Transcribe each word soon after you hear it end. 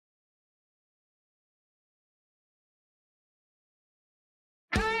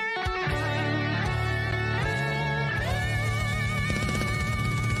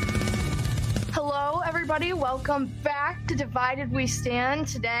everybody. Welcome back to Divided We Stand.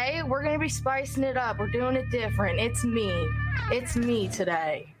 Today, we're going to be spicing it up. We're doing it different. It's me. It's me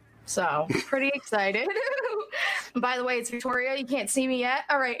today. So, pretty excited. By the way, it's Victoria. You can't see me yet.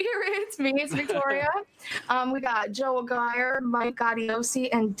 All right, here it's me. It's Victoria. We got Joe Aguirre, Mike Gaudiosi,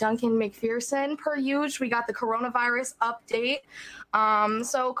 and Duncan McPherson. Per usual, we got the coronavirus update.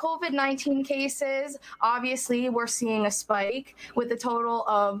 So COVID-19 cases, obviously, we're seeing a spike with a total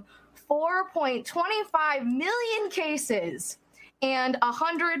of 4.25 million cases and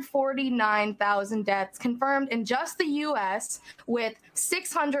 149,000 deaths confirmed in just the U.S., with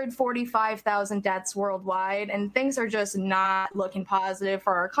 645,000 deaths worldwide. And things are just not looking positive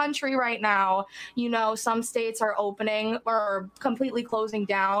for our country right now. You know, some states are opening or completely closing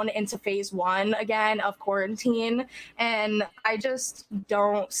down into phase 1 again of quarantine. And I just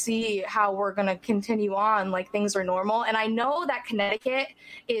don't see how we're going to continue on like things are normal. And I know that Connecticut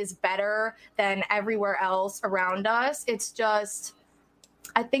is better than everywhere else around us. It's just,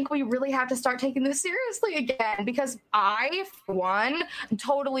 I think we really have to start taking this seriously again, because I, for one,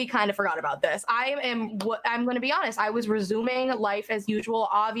 totally kind of forgot about this. I'm going to be honest. I was resuming life as usual.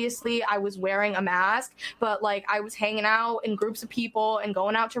 Obviously, I was wearing a mask, but like I was hanging out in groups of people and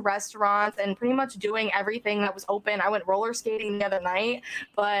going out to restaurants and pretty much doing everything that was open. I went roller skating the other night,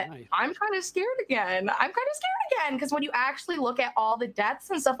 but nice. I'm kind of scared again. Because when you actually look at all the deaths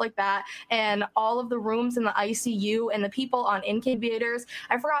and stuff like that, and all of the rooms in the ICU and the people on incubators,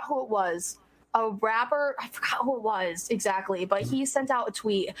 I forgot who it was. A rapper, I forgot who it was exactly, but he sent out a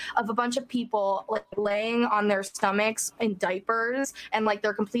tweet of a bunch of people like laying on their stomachs in diapers and like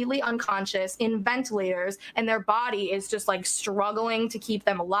they're completely unconscious in ventilators, and their body is just like struggling to keep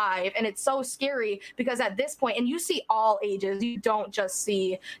them alive. And it's so scary because at this point, and you see all ages, you don't just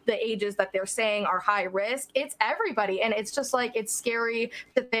see the ages that they're saying are high risk, it's everybody. And it's just like, it's scary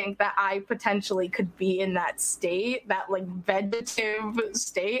to think that I potentially could be in that state, that like vegetative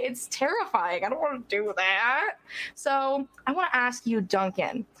state. It's terrifying. I don't want to do that. So I want to ask you,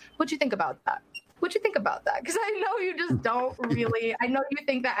 Duncan, what'd you think about that? What'd you think about that? Because I know you just don't really, I know you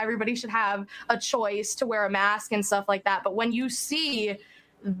think that everybody should have a choice to wear a mask and stuff like that. But when you see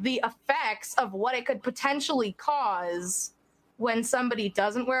the effects of what it could potentially cause when somebody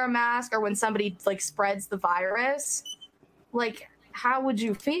doesn't wear a mask or when somebody like spreads the virus, like how would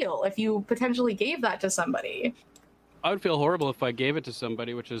you feel if you potentially gave that to somebody? I would feel horrible if I gave it to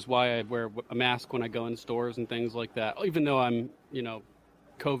somebody, which is why I wear a mask when I go in stores and things like that, even though I'm,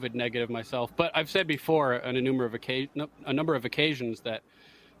 COVID negative myself. But I've said before on a number of occasions that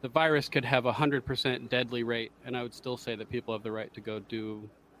the virus could have 100% deadly rate, and I would still say that people have the right to go do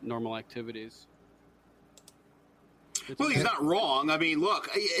normal activities. Well, he's not wrong. I mean, look,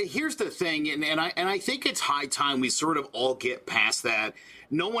 here's the thing, and I think it's high time we sort of all get past that.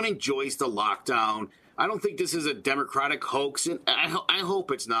 No one enjoys the lockdown. I don't think this is a Democratic hoax, and I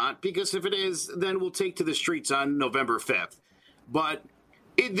hope it's not, because if it is, then we'll take to the streets on November 5th. But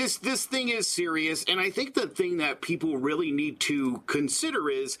this thing is serious, and I think the thing that people really need to consider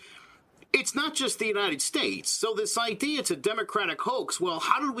is it's not just the United States. So this idea it's a Democratic hoax, well,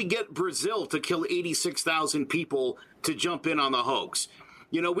 how did we get Brazil to kill 86,000 people to jump in on the hoax?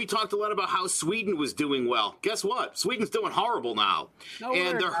 You know, we talked a lot about how Sweden was doing well. Guess what? Sweden's doing horrible now. No,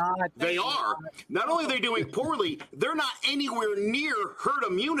 and they are. Not only are they doing poorly, they're not anywhere near herd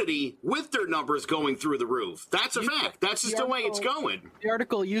immunity with their numbers going through the roof. That's a fact. That's just the way it's going. The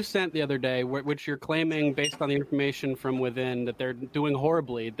article you sent the other day, which you're claiming based on the information from within that they're doing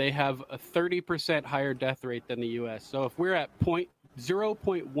horribly, they have a 30% higher death rate than the U.S. So if we're at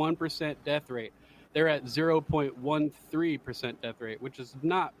 0.1% death rate, they're at 0.13% death rate, which is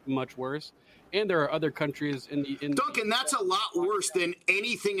not much worse. And there are other countries in Duncan, that's a lot worse than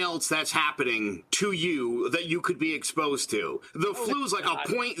anything else that's happening to you that you could be exposed to. The flu's like a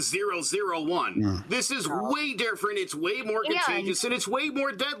 0.001. Yeah. This is way different. It's way more contagious and it's way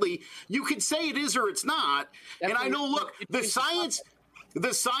more deadly. You could say it is or it's not. And I know, look, the science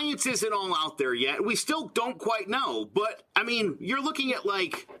isn't all out there yet. We still don't quite know. But, I mean, you're looking at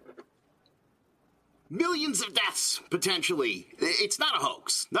like millions of deaths, potentially. It's not a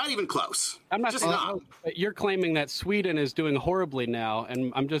hoax. Not even close. I'm not saying not. You're claiming that Sweden is doing horribly now,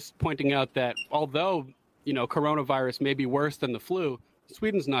 and I'm just pointing out that although, coronavirus may be worse than the flu,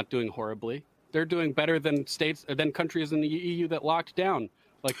 Sweden's not doing horribly. They're doing better than countries in the EU that locked down.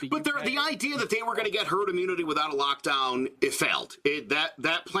 But the idea that they were going to get herd immunity without a lockdown, it failed.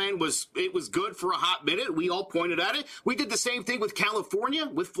 That plan was good for a hot minute. We all pointed at it. We did the same thing with California,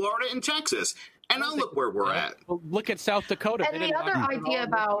 with Florida, and Texas. And now look where we're at. Well, look at South Dakota. And the other idea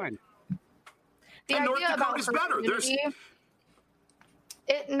about North Dakota's better.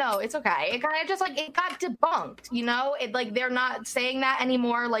 No, it's okay. It kind of just like it got debunked, you know? It like they're not saying that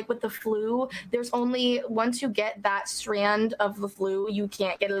anymore. Like with the flu, there's only once you get that strand of the flu, you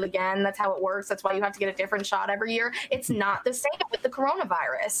can't get it again. That's how it works. That's why you have to get a different shot every year. It's not the same with the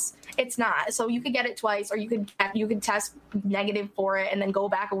coronavirus. It's not. So you could get it twice, or you could test negative for it and then go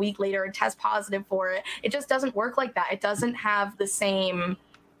back a week later and test positive for it. It just doesn't work like that. It doesn't have the same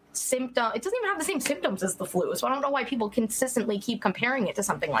symptom. It doesn't even have the same symptoms as the flu. So I don't know why people consistently keep comparing it to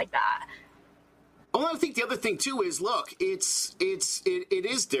something like that. Well, I think the other thing too is, look, it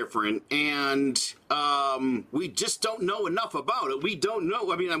is different, and we just don't know enough about it. We don't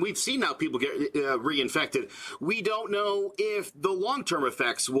know. I mean, we've seen now people get reinfected. We don't know if the long-term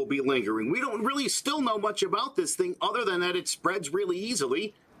effects will be lingering. We don't really still know much about this thing other than that it spreads really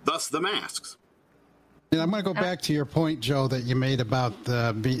easily, thus the masks. And I'm going to go back to your point, Joe, that you made about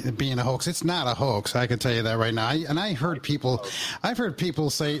being a hoax. It's not a hoax. I can tell you that right now. I've heard people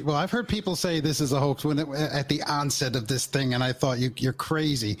say this is a hoax at the onset of this thing, and I thought you're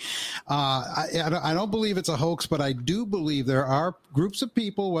crazy. I don't believe it's a hoax, but I do believe there are groups of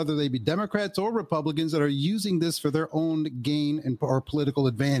people, whether they be Democrats or Republicans, that are using this for their own gain or political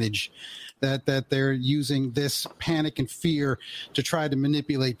advantage. That they're using this panic and fear to try to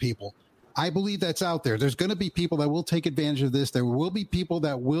manipulate people. I believe that's out there. There's going to be people that will take advantage of this. There will be people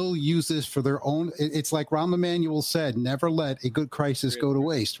that will use this for their own. It's like Rahm Emanuel said, never let a good crisis go to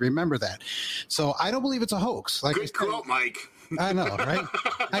waste. Remember that. So I don't believe it's a hoax. Like good quote, Mike. I know, right?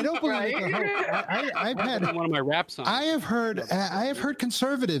 I don't believe it's a hoax. I've had one of my rap songs. I have heard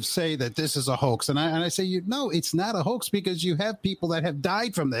conservatives say that this is a hoax, and I say, no, it's not a hoax, because you have people that have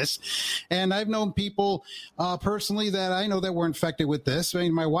died from this, and I've known people personally that I know that were infected with this. I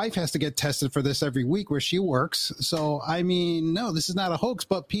mean, my wife has to get tested for this every week where she works. So I mean, no, this is not a hoax,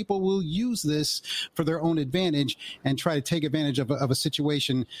 but people will use this for their own advantage and try to take advantage of a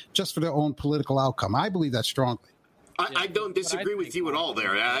situation just for their own political outcome. I believe that strongly. I don't disagree with you at all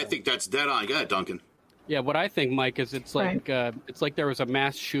there. I think that's dead on. Go ahead, Duncan. Yeah, what I think, Mike, is it's like there was a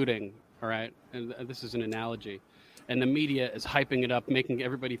mass shooting, all right? And this is an analogy. And the media is hyping it up, making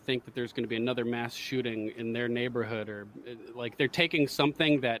everybody think that there's going to be another mass shooting in their neighborhood, or like they're taking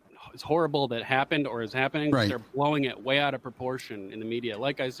something that is horrible that happened or is happening, right. They're blowing it way out of proportion in the media.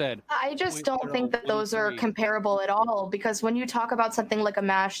 Like I said, I just don't think that those are comparable at all, because when you talk about something like a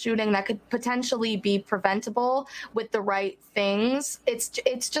mass shooting that could potentially be preventable with the right things, it's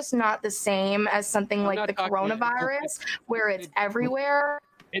just not the same as something like the coronavirus, where it's everywhere.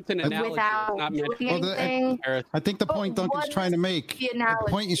 It's an analogy. Without doing anything. I think the point Duncan's trying to make,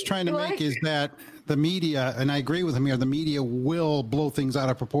 is that the media, and I agree with him here, the media will blow things out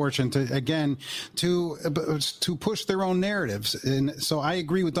of proportion to push their own narratives. And so I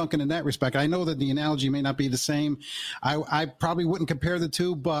agree with Duncan in that respect. I know that the analogy may not be the same. I probably wouldn't compare the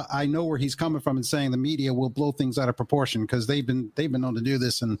two, but I know where he's coming from in saying the media will blow things out of proportion, because they've been known to do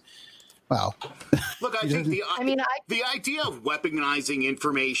this. And wow. Look, I think the idea of weaponizing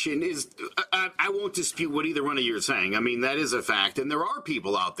information is, I won't dispute what either one of you are saying. I mean, that is a fact. And there are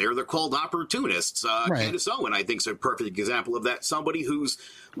people out there, they're called opportunists. Candace Owen, I think, is a perfect example of that. Somebody who's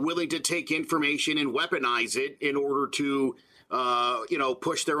willing to take information and weaponize it in order to,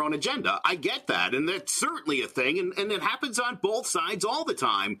 push their own agenda. I get that. And that's certainly a thing. And it happens on both sides all the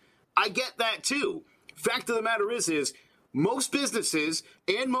time. I get that, too. Fact of the matter is most businesses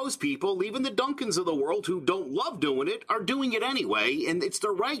and most people, even the Duncans of the world who don't love doing it, are doing it anyway, and it's the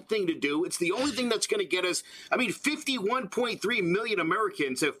right thing to do. It's the only thing that's going to get us. I mean, 51.3 million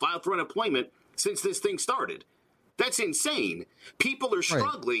Americans have filed for unemployment since this thing started. That's insane. People are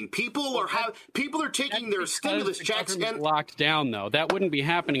struggling. Right. People are taking their stimulus checks and locked down. Though that wouldn't be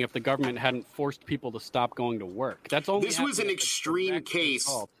happening if the government hadn't forced people to stop going to work. That's only. This was an extreme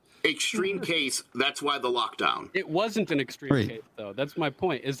case. Extreme case. That's why the lockdown. It wasn't an extreme case, though. That's my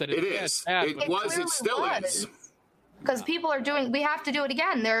point. Is that it is? It still is. Because people are doing. We have to do it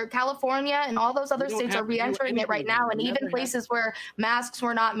again. California and all those other states are re-entering it right now, and even places where masks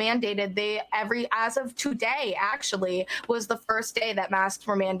were not mandated. As of today, actually, was the first day that masks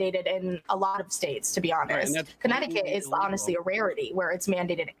were mandated in a lot of states. To be honest, Connecticut is honestly a rarity where it's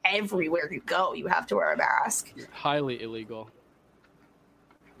mandated everywhere you go. You have to wear a mask. Highly illegal.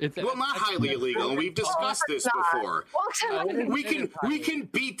 Not highly illegal, and we've discussed this before. We can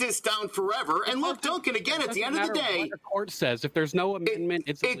beat this down forever. And look, Duncan, again, at the end of the day, what a court says, if there's no amendment,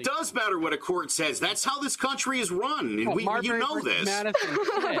 it's illegal. It does matter what a court says. That's how this country is run, and you know this.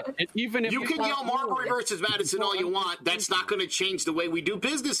 Even if you can yell Marbury versus Madison all you want, that's not going to change the way we do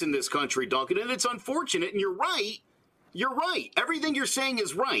business in this country, Duncan. And it's unfortunate, and you're right. You're right. Everything you're saying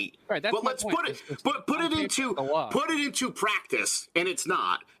is right. Right, that's but my let's point. put it into practice, and it's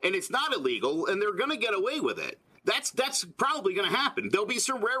not illegal, and they're going to get away with it. That's probably going to happen. There'll be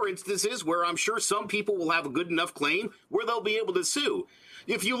some rare instances where I'm sure some people will have a good enough claim where they'll be able to sue.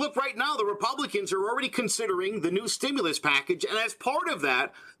 If you look right now, the Republicans are already considering the new stimulus package, and as part of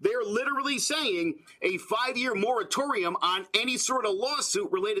that, they're literally saying a 5-year moratorium on any sort of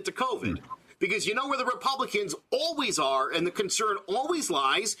lawsuit related to COVID. Because you know where the Republicans always are, and the concern always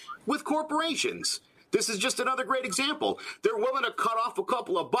lies with corporations. This is just another great example. They're willing to cut off a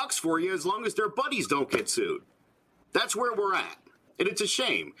couple of bucks for you as long as their buddies don't get sued. That's where we're at. And it's a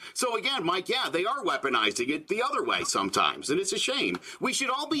shame. So again, Mike, yeah, they are weaponizing it the other way sometimes, and it's a shame. We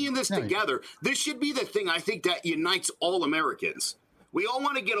should all be in this together. This should be the thing, I think, that unites all Americans. We all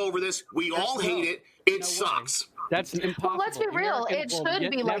want to get over this. We all hate it. It sucks. That's impossible. Well, let's be real. It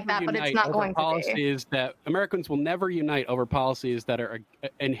should be like that, but it's not going to be. That Americans will never unite over policies that are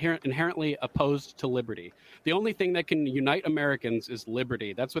inherently opposed to liberty. The only thing that can unite Americans is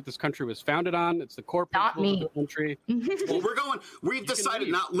liberty. That's what this country was founded on. It's the core principles of the country. Well, we've decided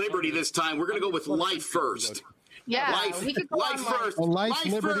not liberty this time. We're going to go with life first. Yeah, we could go life first. Life,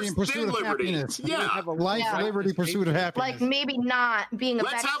 liberty, and pursuit of happiness. Yeah, life, liberty, pursuit of happiness. Like maybe not being a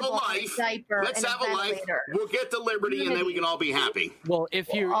Let's have a life. Let's have a life. We'll get the liberty, and then we can all be happy. Well,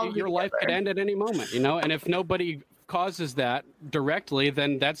 if your life could end at any moment, and if nobody causes that directly,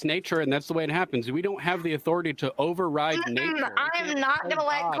 then that's nature, and that's the way it happens. We don't have the authority to override nature. I'm not going to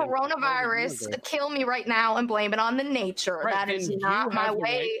let coronavirus kill me right now and blame it on the nature. That is not my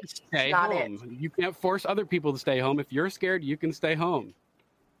way. Stay home. You can't force other people to stay home. If you're scared, you can stay home.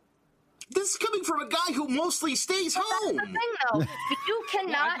 This is coming from a guy who mostly stays home. That's the thing, though. You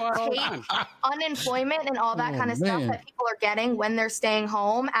cannot take unemployment and all that kind of stuff that people are getting when they're staying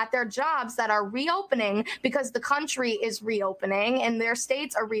home at their jobs that are reopening because the country is reopening and their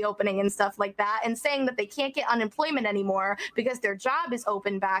states are reopening and stuff like that, and saying that they can't get unemployment anymore because their job is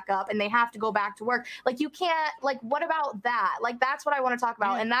open back up and they have to go back to work. Like, you can't, like, what about that? Like, that's what I want to talk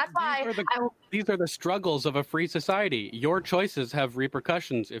about. And that's why these are the struggles of a free society. Your choices have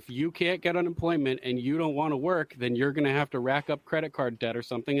repercussions. If you can't get unemployment and you don't want to work, then you're going to have to rack up credit card debt or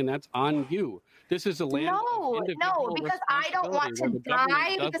something, and that's on you. This is a land No, because I don't want to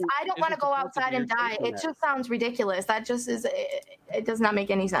die, because I don't want to go outside and die. It just sounds ridiculous. That just is, it does not make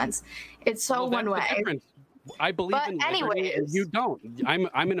any sense. It's so one way. I believe in liberty and you don't. I'm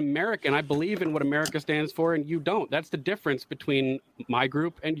an American. I believe in what America stands for and you don't. That's the difference between my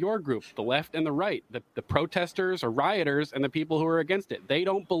group and your group, the left and the right, the protesters or rioters and the people who are against it. They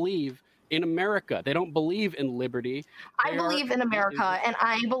don't believe in America. They don't believe in liberty. I believe in America, and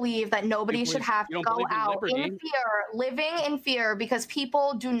I believe that nobody should have to go out in fear, living in fear, because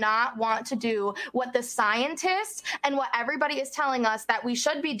people do not want to do what the scientists and what everybody is telling us that we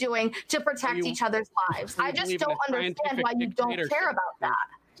should be doing to protect each other's lives. I just don't understand why you don't care about that.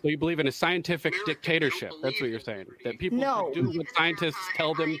 So you believe in a scientific dictatorship. That's what you're saying. That people do what scientists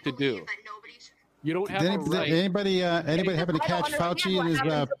tell them to do. You don't have anybody happen to catch Fauci in his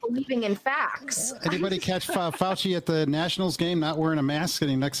believing in facts? Anybody catch Fauci at the Nationals game not wearing a mask,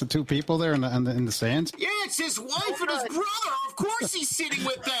 sitting next to two people there in the stands? Yeah, it's his wife and his brother. Of course he's sitting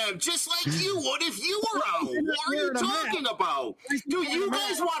with them, just like you would if you were out. What are you talking about? Dude, you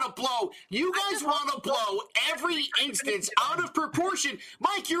guys want to blow. You guys want to blow every instance out of proportion.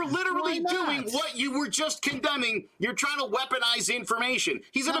 Mike, you're literally doing what you were just condemning. You're trying to weaponize information.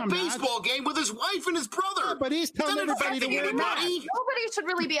 He's at a baseball game with his wife and his brother. Yeah, but he's telling everybody to wear a mask. Nobody should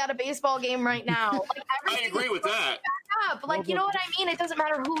really be at a baseball game right now. Like, I agree with that. Like, you know what I mean? It doesn't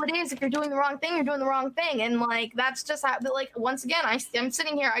matter who it is. If you're doing the wrong thing, you're doing the wrong thing. And like, that's just how, like, once again, I'm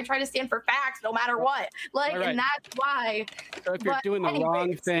sitting here. I try to stand for facts no matter what. Like, and that's why. So if you're doing the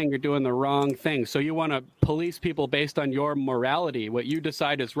wrong thing, you're doing the wrong thing. So you want to police people based on your morality, what you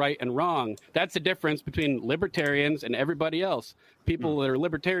decide is right and wrong. That's the difference between libertarians and everybody else. People that are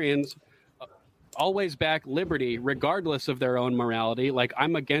libertarians always back liberty regardless of their own morality. Like,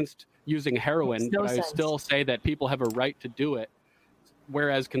 I'm against using heroin, but I still say that people have a right to do it.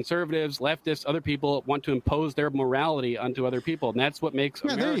 Whereas conservatives, leftists, other people want to impose their morality onto other people. And that's what makes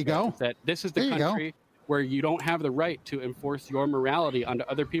America. There you go. That this is the country where you don't have the right to enforce your morality onto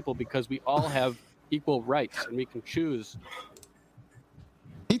other people, because we all have equal rights and we can choose.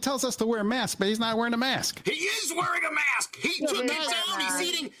 He tells us to wear a mask, but he's not wearing a mask. He is wearing a mask. He took it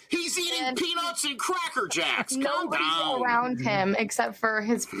down. He's eating eating peanuts and Cracker Jacks. Calm Nobody's down. around him except for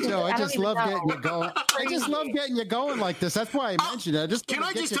his. Joe, I just love getting you going. I Crazy. just love getting you going like this. That's why I mentioned it. Can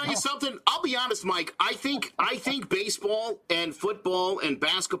I just tell you something? I'll be honest, Mike. I think baseball and football and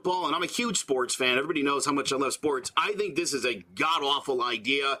basketball, and I'm a huge sports fan. Everybody knows how much I love sports. I think this is a god-awful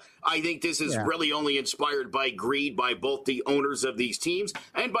idea. I think this is really only inspired by greed by both the owners of these teams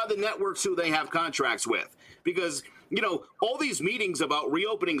and by the networks who they have contracts with. Because, you know, all these meetings about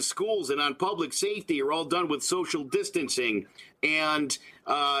reopening schools and on public safety are all done with social distancing. And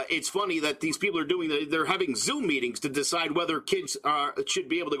it's funny that these people are they're having Zoom meetings to decide whether kids should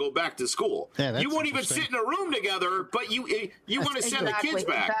be able to go back to school. Yeah, you won't even sit in a room together, but you want to send the kids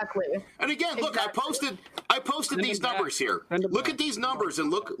back. Exactly. And again, look, I posted these numbers here. Look at these numbers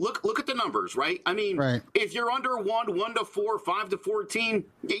and look at the numbers, right? I mean, if you're under 1 to 4, 5 to 14,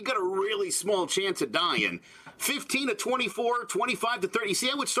 you got a really small chance of dying. 15 to 24, 25 to 30. See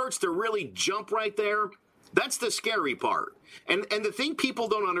how it starts to really jump right there? That's the scary part. And the thing people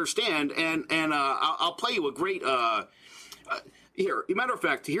don't understand, and I'll play you a great here. Matter of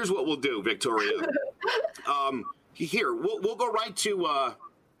fact, here's what we'll do, Victoria. Here, we'll go right to.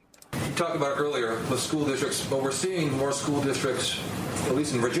 You talked about earlier the school districts, but we're seeing more school districts, at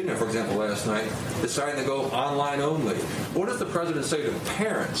least in Virginia, for example, last night, deciding to go online only. What does the president say to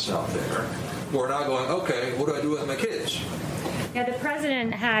parents out there who are now going, okay, what do I do with my kids? Yeah, the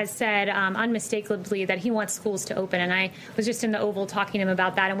president has said unmistakably that he wants schools to open, and I was just in the Oval talking to him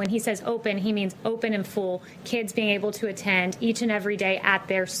about that. And when he says open, he means open and full, kids being able to attend each and every day at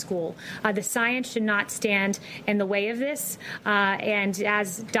their school. The science should not stand in the way of this. And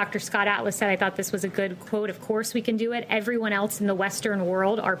as Dr. Scott Atlas said, I thought this was a good quote. Of course we can do it. Everyone else in the Western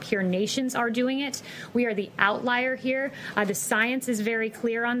world, our peer nations, are doing it. We are the outlier here. The science is very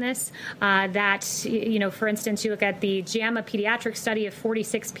clear on this, that, you know, for instance, you look at the JAMA pediatric study of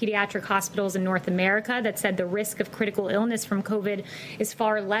 46 pediatric hospitals in North America that said the risk of critical illness from COVID is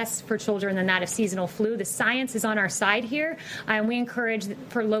far less for children than that of seasonal flu. The science is on our side here, and we encourage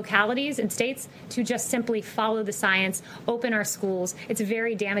for localities and states to just simply follow the science, open our schools. It's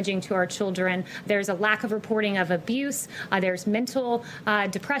very damaging to our children. There's a lack of reporting of abuse. There's mental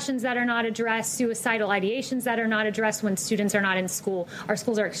depressions that are not addressed, suicidal ideations that are not addressed when students are not in school. Our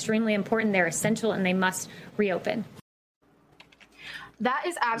schools are extremely important. They're essential, and they must reopen. That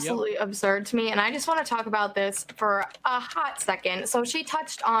is absolutely absurd to me, and I just want to talk about this for a hot second. So she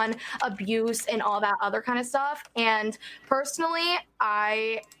touched on abuse and all that other kind of stuff, and personally,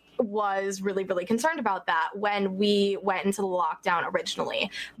 I was really, really concerned about that when we went into the lockdown originally.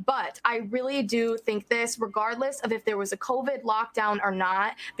 But I really do think this, regardless of if there was a COVID lockdown or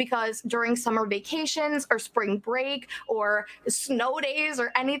not, because during summer vacations or spring break or snow days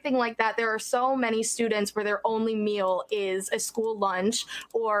or anything like that, there are so many students where their only meal is a school lunch,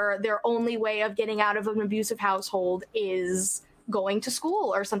 or their only way of getting out of an abusive household is going to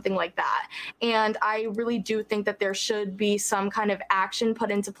school or something like that. And I really do think that there should be some kind of action put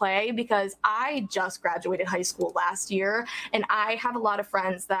into play, because I just graduated high school last year, and I have a lot of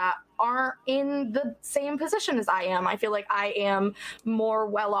friends that aren't in the same position as I am. I feel like I am more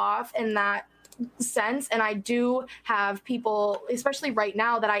well off in that sense, and I do have people, especially right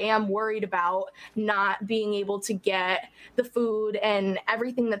now, that I am worried about not being able to get the food and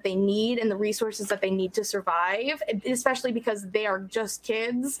everything that they need and the resources that they need to survive, especially because they are just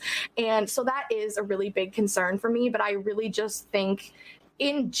kids. And so that is a really big concern for me. But I really just think,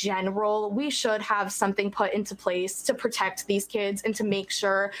 in general, we should have something put into place to protect these kids and to make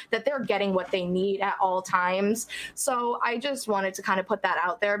sure that they're getting what they need at all times. So I just wanted to kind of put that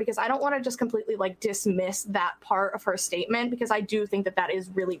out there, because I don't want to just completely dismiss that part of her statement, because I do think that that is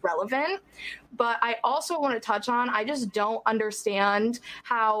really relevant. But I also want to touch on, I just don't understand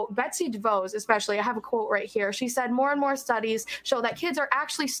how Betsy DeVos, especially, I have a quote right here. She said, more and more studies show that kids are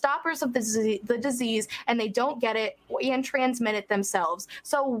actually stoppers of the disease, and they don't get it and transmit it themselves.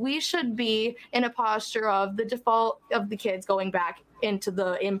 So we should be in a posture of the default of the kids going back into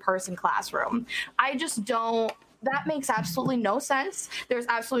the in-person classroom. I just don't. That makes absolutely no sense. There's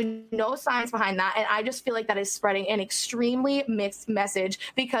absolutely no science behind that. And I just feel like that is spreading an extremely mixed message,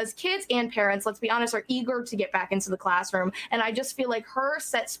 because kids and parents, let's be honest, are eager to get back into the classroom. And I just feel like her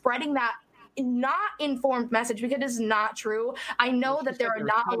spreading that not informed message, because it is not true. I know that there are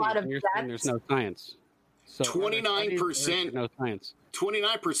not a lot of deaths. There's no science. So 29%. No science.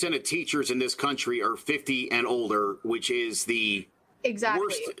 29% of teachers in this country are 50 and older, which is the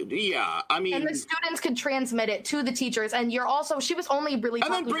Exactly. Yeah, I mean, and the students could transmit it to the teachers, and she was only really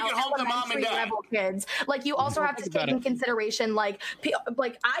talking bring it about home to mom and dad. level kids. Like, you also have to take in consideration, like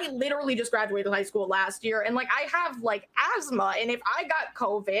I literally just graduated high school last year, and like I have like asthma, and if I got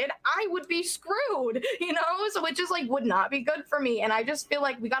COVID, I would be screwed, so it just like would not be good for me. And I just feel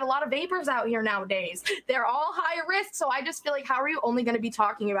like we got a lot of vapors out here nowadays. They're all high risk, so I just feel like, how are you only going to be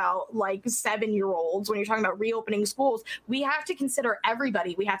talking about like 7-year-olds when you're talking about reopening schools? We have to consider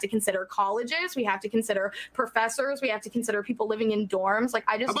everybody. We have to consider colleges. We have to consider professors. We have to consider people living in dorms. Like,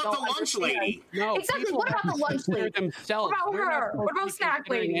 I just don't the lunch lady? No, exactly. What about the lunch lady? Themselves. What about her? What about snack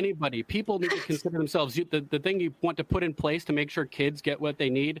lady? Anybody? People need to consider themselves. The thing you want to put in place to make sure kids get what they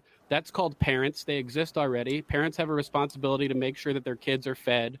need, that's called parents. They exist already. Parents have a responsibility to make sure that their kids are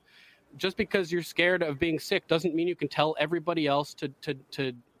fed. Just because you're scared of being sick doesn't mean you can tell everybody else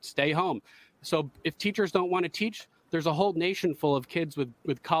to stay home. So if teachers don't want to teach, there's a whole nation full of kids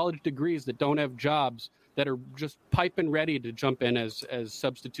with college degrees that don't have jobs that are just piping ready to jump in as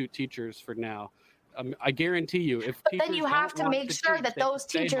substitute teachers for now. I guarantee you, if but then you have to make sure that those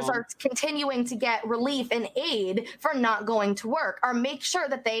teachers are continuing to get relief and aid for not going to work, or make sure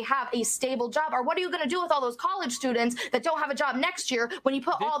that they have a stable job. Or what are you going to do with all those college students that don't have a job next year when you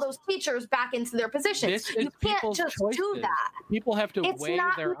put all those teachers back into their positions? You can't just do that. People have to weigh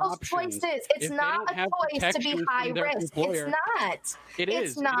their options. Choices. It's not a choice to be high risk. It's not.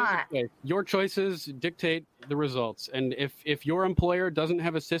 It's not. Your choices dictate the results, and if your employer doesn't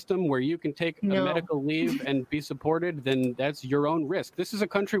have a system where you can take a medical leave and be supported, then that's your own risk. This is a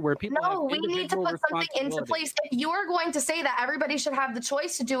country where people we need to put something into place. If you're going to say that everybody should have the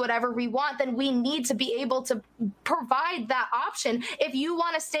choice to do whatever we want, then we need to be able to provide that option. If you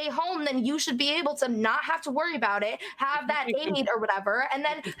want to stay home, then you should be able to not have to worry about it, have that aid or whatever, and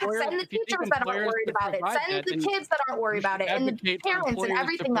then send the teachers that aren't worried about it, send the kids that aren't worried about it, and the parents and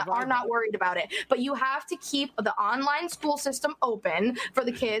everything that are not worried about it. But you have to keep the online school system open for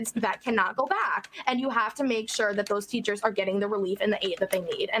the kids that cannot go back, and you have to make sure that those teachers are getting the relief and the aid that they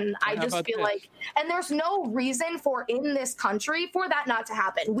need. And I just feel like, and there's no reason in this country for that not to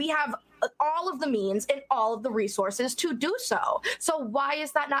happen. We have all of the means and all of the resources to do so. So why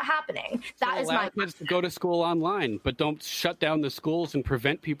is that not happening? That is my kids to go to school online, but don't shut down the schools and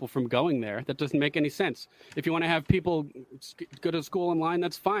prevent people from going there. That doesn't make any sense. If you want to have people go to school online,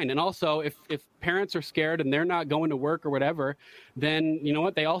 that's fine. And also, if parents are scared and they're not going to work or whatever, then you know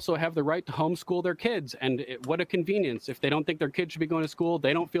what? They also have the right to homeschool their kids. And what a convenience. If they don't think their kids should be going to school,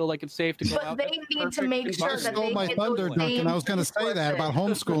 they don't feel like it's safe to go out. But they need to make sure that they my get thunder, those Duncan. I was going to say that about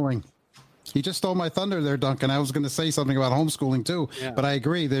homeschooling. You just stole my thunder there, Duncan. I was going to say something about homeschooling too, but I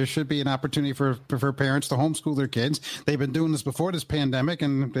agree. There should be an opportunity for parents to homeschool their kids. They've been doing this before this pandemic,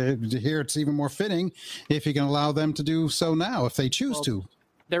 and here it's even more fitting if you can allow them to do so now, if they choose to.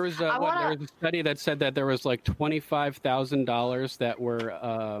 There was a study that said that there was like $25,000 that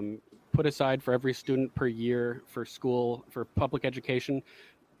were put aside for every student per year for school, for public education.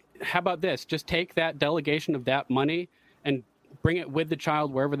 How about this? Just take that delegation of that money and bring it with the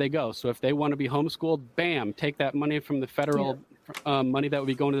child wherever they go. So if they want to be homeschooled, bam, take that money from the federal money that would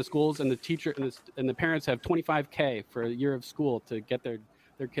be going to the schools, and the teacher and the parents have $25,000 for a year of school to get their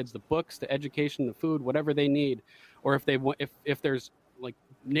kids the books, the education, the food, whatever they need. Or if they want, if there's like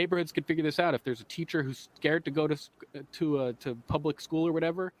neighborhoods could figure this out. If there's a teacher who's scared to go to public school or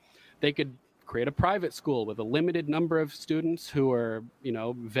whatever, they could create a private school with a limited number of students who are,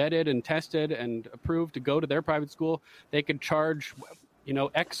 vetted and tested and approved to go to their private school. They could charge,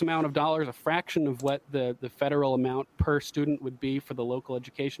 X amount of dollars, a fraction of what the federal amount per student would be for the local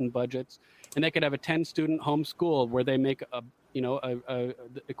education budgets. And they could have a 10-student homeschool where they make a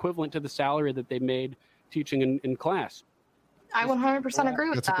equivalent to the salary that they made teaching in class. I 100% agree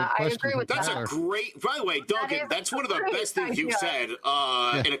with that. I agree with that. That's a great, by the way, Duncan, that's one of the best things you've said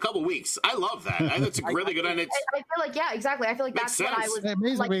in a couple weeks. I love that. That's a really good, and it's. I feel like, yeah, exactly. I feel like that's what I was.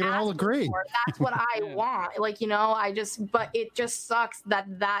 Amazing, like, we all agree. For. That's what I want. But it just sucks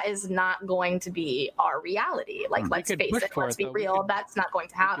that is not going to be our reality. Like, let's face it, let's be real. That's not going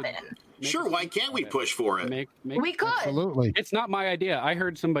to happen. Sure, why can't we push for it? We could. Absolutely. It's not my idea. I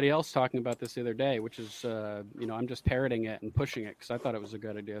heard somebody else talking about this the other day, which is, I'm just parroting it and pushing it because I thought it was a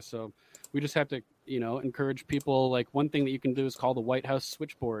good idea. So we just have to, encourage people. Like, one thing that you can do is call the White House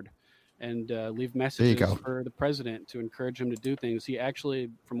switchboard and leave messages for the president to encourage him to do things. He actually,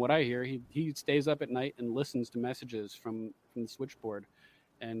 from what I hear, he stays up at night and listens to messages from the switchboard.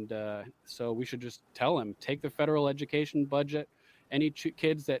 And so we should just tell him, take the federal education budget. Any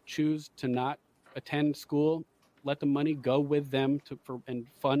kids that choose to not attend school, let the money go with them and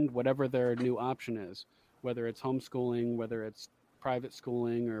fund whatever their new option is, whether it's homeschooling, whether it's private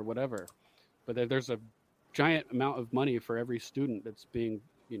schooling or whatever. But there's a giant amount of money for every student that's being,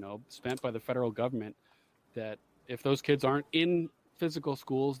 spent by the federal government, that if those kids aren't in physical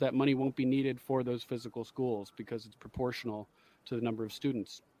schools, that money won't be needed for those physical schools because it's proportional to the number of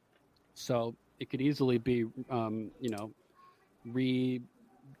students. So it could easily be,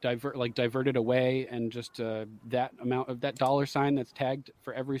 diverted away, and just that amount of that dollar sign that's tagged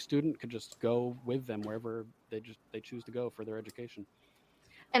for every student could just go with them wherever they choose to go for their education.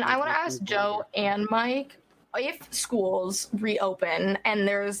 And I want to ask Joe and Mike, if schools reopen and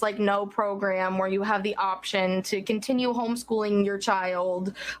there's like no program where you have the option to continue homeschooling your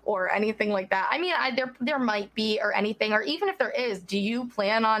child or anything like that, I mean, there might be, or anything, or even if there is, do you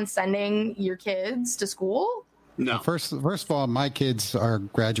plan on sending your kids to school? No. First of all, my kids are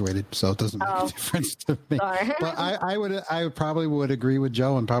graduated, so it doesn't make a difference to me. Sorry. But I probably would agree with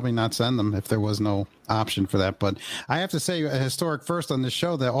Joe and probably not send them if there was no option for that. But I have to say, a historic first on this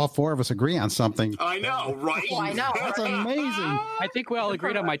show that all four of us agree on something. I know, right? Oh, I know. That's right? amazing. I think we all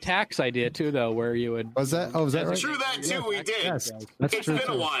agreed on my tax idea too, though, where you would. Was that right? True that too. We did. Yes. It's been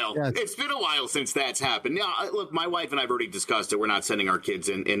a while. Yes. It's been a while since that's happened. Now, look, my wife and I've already discussed it. We're not sending our kids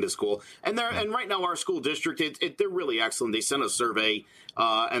into school, and right now our school district, they're really excellent. They sent a survey,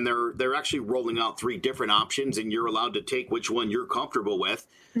 and they're actually rolling out 3 different options, and you're allowed to take which one you're comfortable with.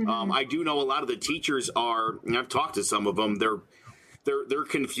 Mm-hmm. I do know a lot of the teachers are, and I've talked to some of them, they're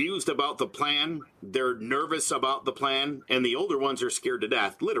confused about the plan. They're nervous about the plan, and the older ones are scared to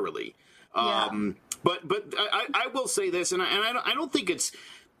death, literally. Yeah. But I will say this, and I don't think it's.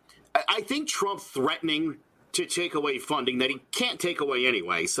 I think Trump threatening to take away funding that he can't take away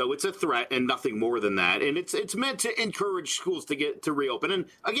anyway, so it's a threat and nothing more than that. And it's meant to encourage schools to reopen. And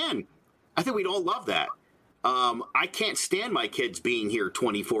again, I think we'd all love that. I can't stand my kids being here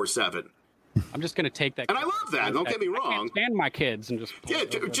 24/7. I'm just going to take that. And I love that. Don't get me wrong. I can't stand my kids and just.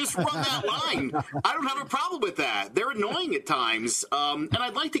 Just run that line. I don't have a problem with that. They're annoying at times. And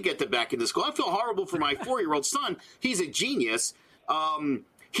I'd like to get them back into school. I feel horrible for my 4-year-old son. He's a genius.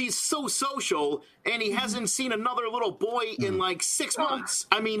 He's so social, and he hasn't seen another little boy in like 6 months.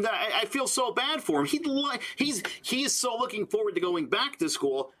 I mean, I feel so bad for him. He is so looking forward to going back to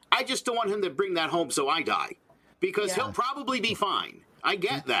school. I just don't want him to bring that home so I die, because he'll probably be fine. I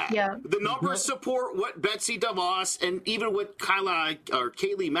get that. Yeah. The numbers support what Betsy DeVos and even what Kayleigh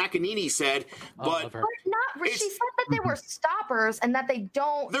McEnany said, but she said that they were stoppers and that they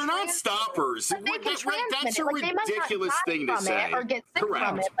don't. They're not stoppers. That's a ridiculous thing to say. Or get sick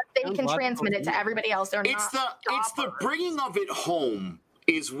from it, but they can transmit it to everybody else. It's the bringing of it home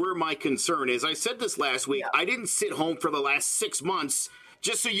is where my concern is. I said this last week. I didn't sit home for the last 6 months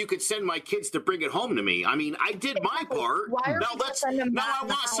just so you could send my kids to bring it home to me. I mean, I did my part. Now I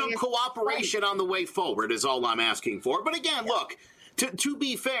want some cooperation on the way forward is all I'm asking for. But again, look, to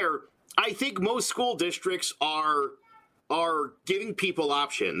be fair, I think most school districts are giving people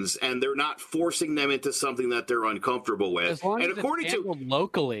options, and they're not forcing them into something that they're uncomfortable with. As long as it's handled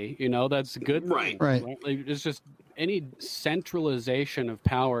locally, that's a good thing. Right. It's just any centralization of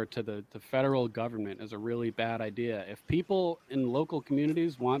power to the federal government is a really bad idea. If people in local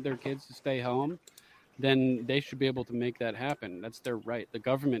communities want their kids to stay home, then they should be able to make that happen. That's their right. The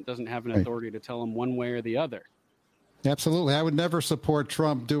government doesn't have an authority to tell them one way or the other. Absolutely. I would never support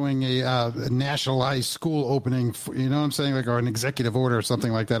Trump doing a nationalized school opening, you know what I'm saying, or an executive order or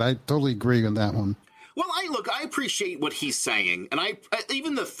something like that. I totally agree on that one. Well, I appreciate what he's saying, and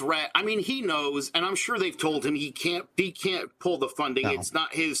even the threat. I mean, he knows, and I'm sure they've told him he can't pull the funding. No. It's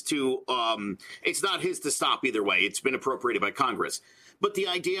not his to stop either way. It's been appropriated by Congress. But the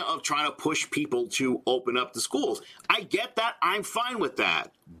idea of trying to push people to open up the schools, I get that. I'm fine with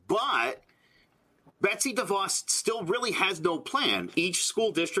that. But Betsy DeVos still really has no plan. Each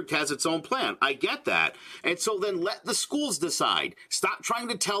school district has its own plan. I get that. And so then let the schools decide. Stop trying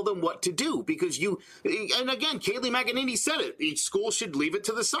to tell them what to do, because and again, Kayleigh McEnany said it. Each school should leave it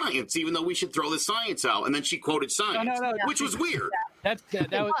to the science, even though we should throw the science out. And then she quoted science, which was weird. She said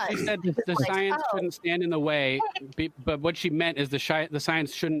the science shouldn't stand in the way, but what she meant is the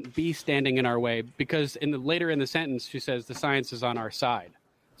science shouldn't be standing in our way, because later in the sentence, she says the science is on our side.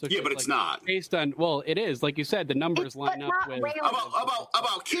 So but it's not based on. Well, it is, like you said, the numbers line up with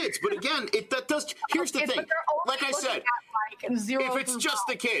about kids. But again, here's the thing. Like I said, if it's just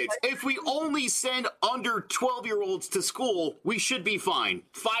the kids, if we only send under 12-year-olds to school, we should be fine.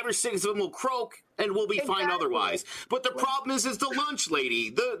 5 or 6 of them will croak, and we'll be fine otherwise. But the problem is the lunch lady,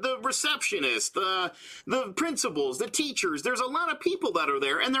 the receptionist, the principals, the teachers. There's a lot of people that are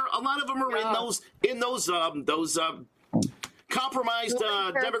there, and a lot of them are in those compromised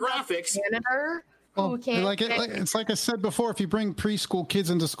demographics. who can't. It's like I said before. If you bring preschool kids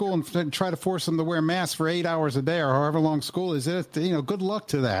into school and try to force them to wear masks for 8 hours a day or however long school is, good luck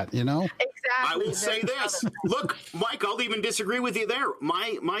to that. Exactly. I will say this. Look, Mike, I'll even disagree with you there.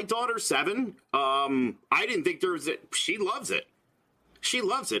 My daughter's 7. I didn't think there was she loves it. She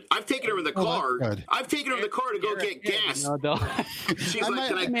loves it. I've taken her in the car. I've taken her in the car to go get gas. She's like,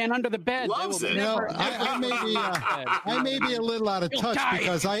 "Can I man under the bed?" Loves it. I may be a little out of touch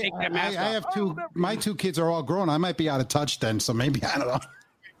because I have my 2 kids are all grown. I might be out of touch then, so maybe I don't know.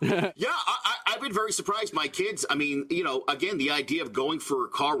 Yeah, I've been very surprised. My kids, I mean, again, the idea of going for a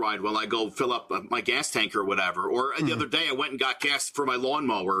car ride while I go fill up my gas tank or whatever. Or the other day, I went and got gas for my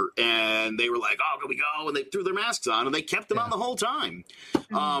lawnmower, and they were like, "Oh, can we go?" And they threw their masks on, and they kept them on the whole time.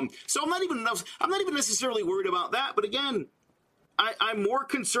 So I'm not even necessarily worried about that. But again, I'm more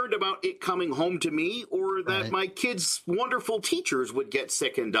concerned about it coming home to me, or that my kids' wonderful teachers would get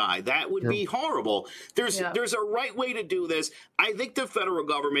sick and die. That would be horrible. There's a right way to do this. I think the federal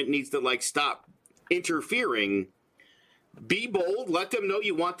government needs to stop interfering. Be bold. Let them know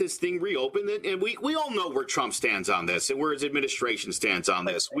you want this thing reopened. And we all know where Trump stands on this and where his administration stands on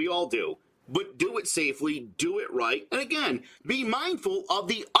this. We all do. But do it safely. Do it right. And again, be mindful of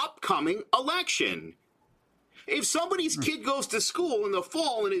the upcoming election. If somebody's kid goes to school in the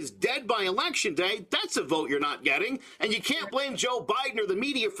fall and is dead by election day, that's a vote you're not getting. And you can't blame Joe Biden or the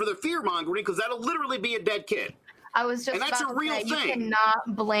media for the fear-mongering, because that'll literally be a dead kid. I was just and that's about a real to say, thing. You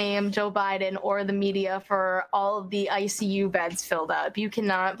cannot blame Joe Biden or the media for all of the ICU beds filled up. You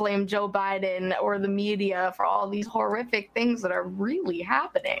cannot blame Joe Biden or the media for all these horrific things that are really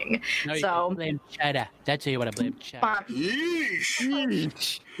happening. No, you can blame Cheddar. That's who you want to blame, Cheddar.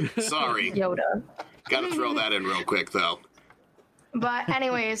 Yeesh. Sorry. Yoda. Got to throw that in real quick, though. But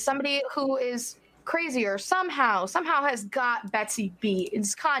anyways, somebody who is crazier somehow has got Betsy beat.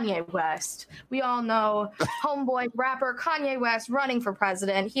 It's Kanye West. We all know homeboy rapper Kanye West running for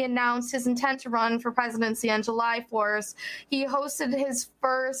president. He announced his intent to run for presidency on July 4th. He hosted his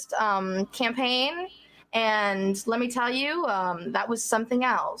first campaign. And let me tell you, that was something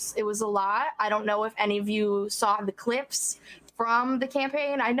else. It was a lot. I don't know if any of you saw the clips from the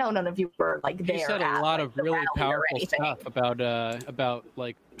campaign. I know none of you were there. He said a lot of really powerful stuff about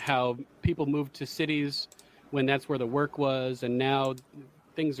how people moved to cities when that's where the work was, and now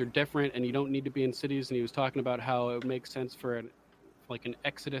things are different, and you don't need to be in cities. And he was talking about how it makes sense for an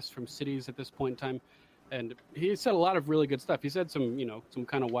exodus from cities at this point in time. And he said a lot of really good stuff. He said some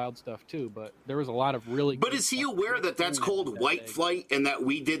kind of wild stuff too, but there was a lot of really But is he aware that that's called white flight, and that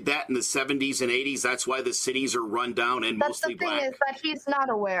we did that in the 70s and 80s? That's why the cities are run down and mostly black. That's the thing, is that he's not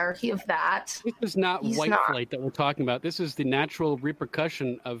aware of that. This is not white flight that we're talking about. This is the natural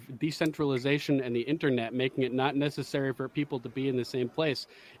repercussion of decentralization and the internet, making it not necessary for people to be in the same place.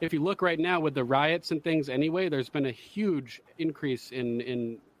 If you look right now with the riots and things anyway, there's been a huge increase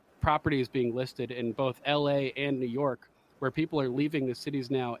in properties being listed in both LA and New York, where people are leaving the cities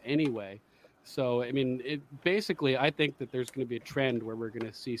now anyway. So, I mean, I think that there's going to be a trend where we're going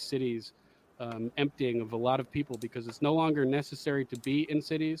to see cities emptying of a lot of people, because it's no longer necessary to be in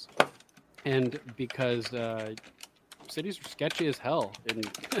cities, and because cities are sketchy as hell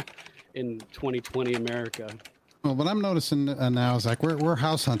in 2020 America. Well, what I'm noticing now is we're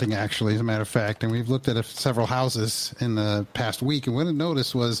house hunting, actually, as a matter of fact, and we've looked at several houses in the past week. And what I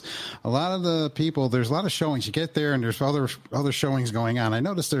noticed was a lot of the people, there's a lot of showings. You get there and there's other showings going on. I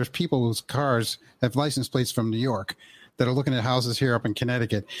noticed there's people whose cars have license plates from New York that are looking at houses here up in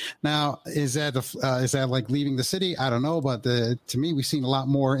Connecticut. Now, is that like leaving the city? I don't know, but to me, we've seen a lot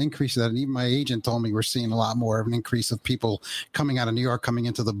more increase of that. And even my agent told me we're seeing a lot more of an increase of people coming out of New York, coming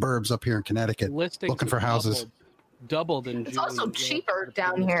into the burbs up here in Connecticut, looking for houses. Doubled in June. It's also cheaper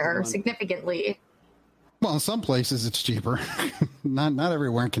down here, significantly. Well, in some places it's cheaper. not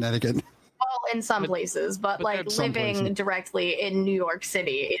everywhere in Connecticut. Well, in some places, but living directly in New York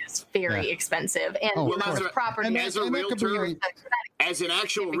City is very expensive, and property as a realtor, as an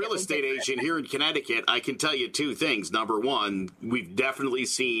actual real estate agent here in Connecticut, I can tell you two things. Number one, we've definitely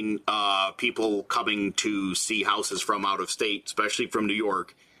seen people coming to see houses from out of state, especially from New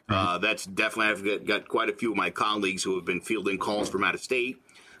York. That's definitely, I've got quite a few of my colleagues who have been fielding calls from out of state,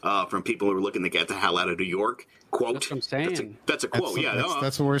 from people who are looking to get the hell out of New York. Quote. That's what I'm saying. That's a quote.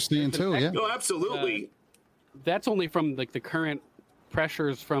 That's what we're seeing too. Yeah. No, absolutely. That's only from the current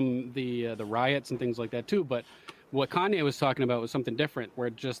pressures from the riots and things like that too. But what Kanye was talking about was something different, where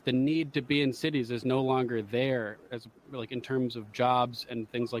just the need to be in cities is no longer there, as in terms of jobs and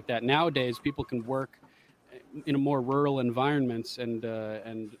things like that. Nowadays, people can work in a more rural environments and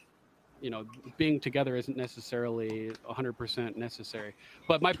being together isn't necessarily 100% necessary.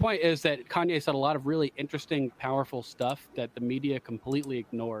 But my point is that Kanye said a lot of really interesting, powerful stuff that the media completely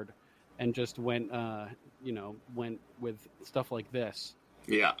ignored and just went with stuff like this.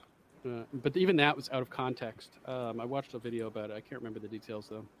 Yeah. But even that was out of context. I watched a video about it. I can't remember the details,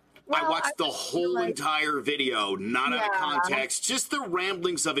 though. I watched the whole entire video, not out of context, just the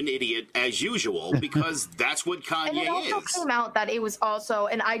ramblings of an idiot as usual, because that's what Kanye and it also came out that it was also,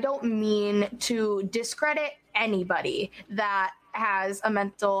 and I don't mean to discredit anybody that has a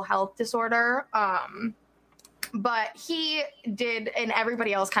mental health disorder, but he did, and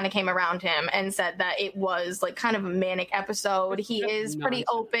everybody else kind of came around him and said that it was like kind of a manic episode. He is pretty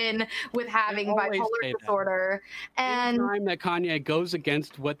open with having bipolar disorder. And anytime that Kanye goes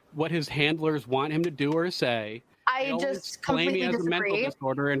against what his handlers want him to do or say, I just completely claim he has a mental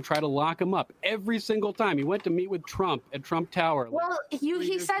disorder and try to lock him up every single time. He went to meet with Trump at Trump Tower. Well,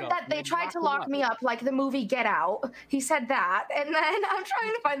 he said that they tried to lock me up, like the movie Get Out. He said that, and then I'm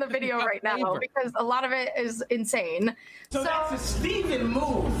trying to find the video right now because a lot of it is insane. So that's a Stephen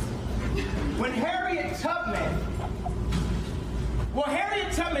move. When Harriet Tubman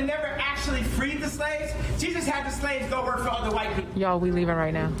never actually freed the slaves. She just had the slaves go work for other white people. Y'all, we leaving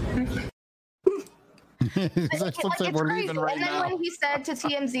right now. It's crazy. And then when he said to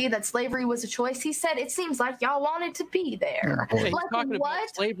TMZ that slavery was a choice, he said, "It seems like y'all wanted to be there." Yeah, he's talking about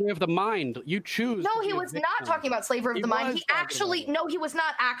slavery of the mind. You choose. No, he was not talking about slavery of the mind. He actually, no, he was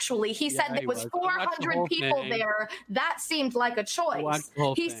not actually. He said there was 400 people there. That seemed like a choice.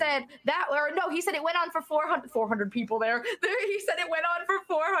 He said that, or no, he said it went on for 400 people there. He said it went on for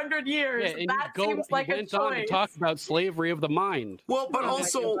 400 years. Yeah, that seems like a choice. On to talk about slavery of the mind. Well, but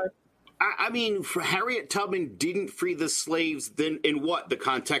also, I mean, for Harriet Tubman didn't free the slaves. Then, in what the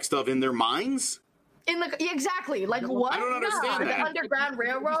context of in their minds? Exactly, like what? I don't understand that. The Underground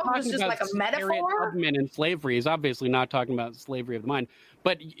Railroad was just like a metaphor. Harriet Tubman and slavery is obviously not talking about slavery of the mind.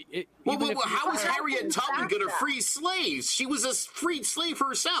 But how is Harriet Tubman going to free slaves? She was a freed slave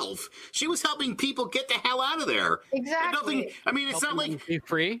herself. She was helping people get the hell out of there. Exactly. It's not like be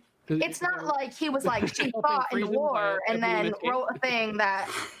free. It's not like he was like, she fought in the war and then wrote a thing that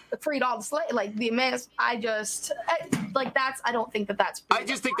freed all the slaves. Like the immense, I don't think that's. I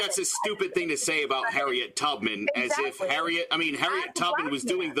just think that's a stupid thing to say about Harriet Tubman, as if Harriet Tubman was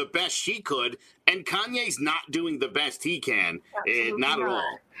doing the best she could, and Kanye's not doing the best he can. Not at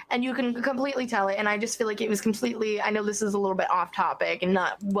all. And you can completely tell it. And I just feel like it was completely, I know this is a little bit off topic and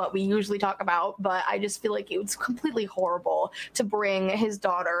not what we usually talk about, but I just feel like it was completely horrible to bring his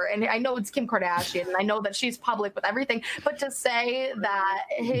daughter. And I know it's Kim Kardashian, and I know that she's public with everything, but to say that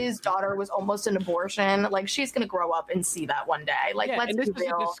his daughter was almost an abortion, like she's going to grow up and see that one day. Like, let's be real. This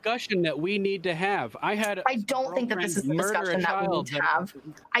is a discussion that we need to have. I don't think that this is the discussion that we need to have.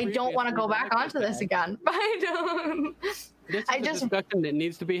 I don't want to go back onto this again. I don't. This is a discussion that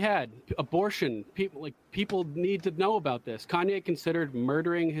needs to be had. Abortion, people need to know about this. Kanye considered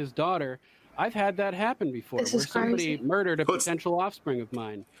murdering his daughter. I've had that happen before, where somebody murdered a potential offspring of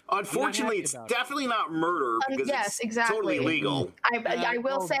mine. Unfortunately, it's definitely not murder because it's totally legal. I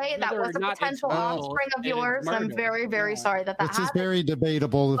will say that was a potential offspring of yours, and I'm very, very sorry that happened. It's just very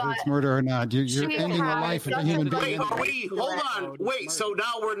debatable if it's murder or not. You're ending the life of a human being. Hold on. Wait. So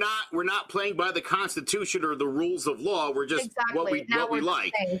now we're not playing by the Constitution or the rules of law. We're just what we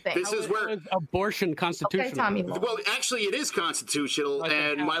like. This is where abortion constitutional. Well, actually, it is constitutional,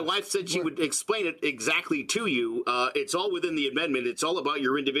 and my wife said she would explain it exactly to you. It's all within the amendment. It's all about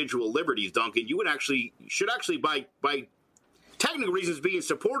your individual liberties, Duncan. You should actually by technical reasons be in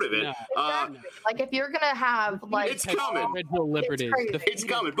support of it. Like if you're gonna have it's coming. It's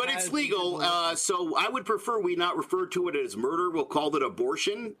coming, but it's legal. So I would prefer we not refer to it as murder. We'll call it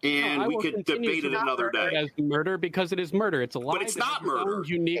abortion, and we could debate it another day. As murder because it is murder. It's a lie. But it's not murder.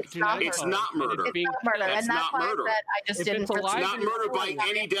 It's not murder. It's not murder. It's not murder. It's not murder by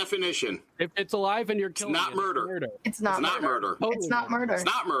any definition. If it's alive and you're killing, it's not murder. It's not murder. It's not murder. It's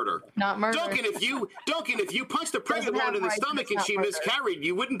not murder. Not murder. Duncan, if you punched a pregnant woman in the stomach and she miscarried,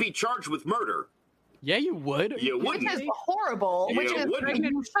 you wouldn't be charged with murder. Yeah, you would. You wouldn't. Which is horrible. You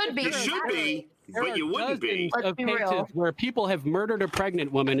should be. You should be. But you wouldn't be. Of cases where people have murdered a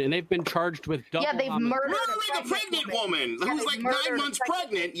pregnant woman and they've been charged with double. Yeah, they've murdering a pregnant woman who's like 9 months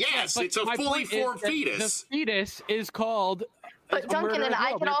pregnant. Yes, it's a fully formed fetus. The fetus is called But Duncan and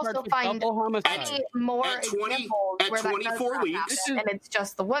I could also find any more examples where that 24 weeks, and it's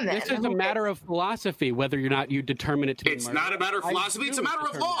just the women. This is a matter of philosophy, whether or not you determine it to be murder. It's not a matter of philosophy, it's a matter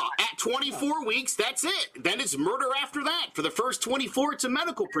of law. At 24 weeks, that's it. Then it's murder after that. For the first 24, it's a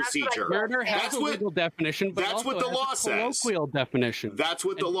medical procedure. Murder has a legal definition, but that's what the law says. Colloquial definition. That's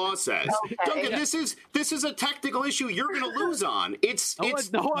what the law says. Okay. Duncan, this is a technical issue you're going to lose on. It's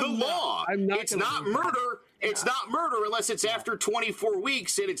the law. It's not murder. It's not murder unless it's after 24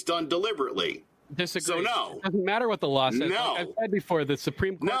 weeks and it's done deliberately. Disagree. So no. It doesn't matter what the law says. No. Like I've said before, the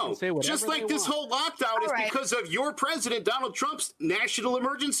Supreme Court can say whatever just like they this want. whole lockdown is because of your president, Donald Trump's national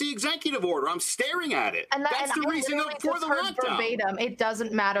emergency executive order. I'm staring at it. That's the reason for the lockdown. Verbatim, it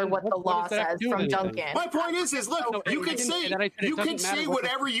doesn't matter what the law says from Duncan. My point is look, you can say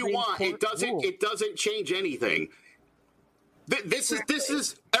whatever you want. It doesn't change anything. This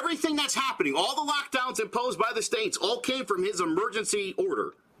is everything that's happening. All the lockdowns imposed by the states all came from his emergency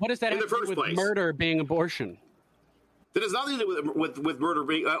order. What does that have to do with murder being abortion? That has nothing to do with murder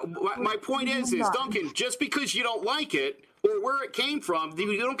being. My point is Duncan, just because you don't like it or where it came from,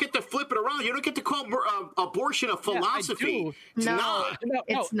 you don't get to flip it around. You don't get to call abortion a philosophy. No,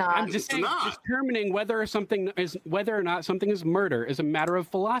 it's not. I'm just saying, determining whether or not something is murder is a matter of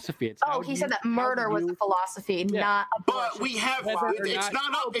philosophy. He said that murder was a philosophy, not abortion. But we have. It's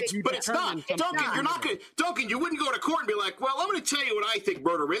not. Duncan, you wouldn't go to court and be like, "Well, I'm going to tell you what I think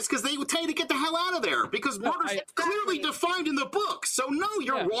murder is," because they would tell you to get the hell out of there because murder is clearly defined in the book. So no,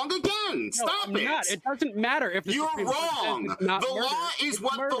 you're wrong again. Stop it. Not. It doesn't matter if you're wrong. The law is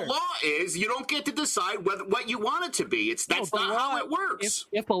what the law is. You don't get to decide what you want it to be. That's not how it works.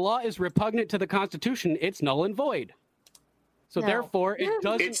 If the law is repugnant to the Constitution, it's null and void. So therefore, it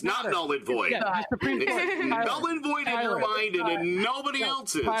doesn't. It's not null and void. The Supreme Court. It's null and void in your mind and in nobody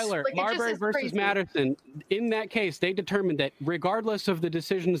else's. Tyler, Marbury versus Madison. In that case, they determined that regardless of the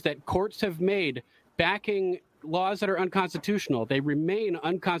decisions that courts have made backing laws that are unconstitutional, they remain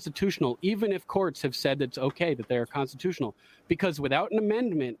unconstitutional, even if courts have said it's okay that they are constitutional. Because without an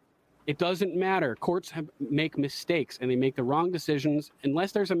amendment, it doesn't matter. Courts make mistakes and they make the wrong decisions.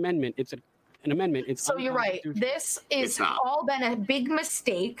 Unless there's an amendment, it's so you're right. This is all been a big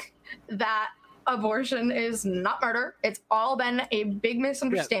mistake that abortion is not murder. It's all been a big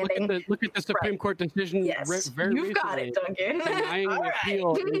misunderstanding. Look at the Supreme Court decision very You've got it, Duncan. Denying the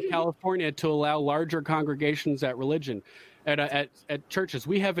appeal in California to allow larger congregations at religion, at churches.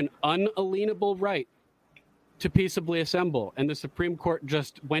 We have an unalienable right to peaceably assemble, and the Supreme Court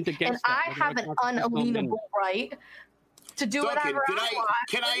just went against that. And I have an unalienable right to do whatever I want.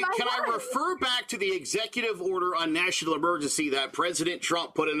 Can I refer back to the executive order on national emergency that President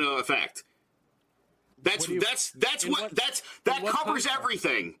Trump put into effect? That covers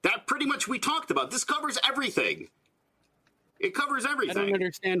everything. That pretty much we talked about. This covers everything. It covers everything. I don't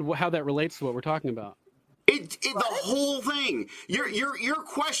understand how that relates to what we're talking about. The whole thing. You're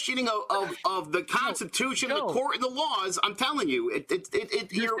questioning of the Constitution, the court, and the laws. I'm telling you,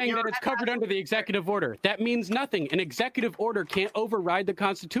 you're saying that it's covered under the executive order. That means nothing. An executive order can't override the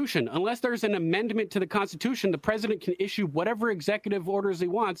Constitution unless there's an amendment to the Constitution. The president can issue whatever executive orders he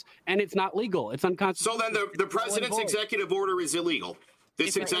wants, and it's not legal. It's unconstitutional. So then the president's executive order is illegal.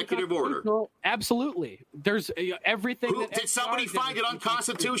 This executive order. Absolutely. There's everything. Did somebody find it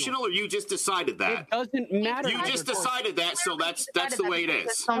unconstitutional, or you just decided that? It doesn't matter. You just decided that, so that's the way it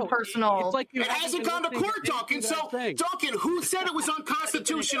is. Personal. It hasn't gone to court, Duncan. So, Duncan, who said it was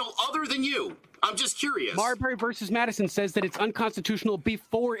unconstitutional other than you? I'm just curious. Marbury versus Madison says that it's unconstitutional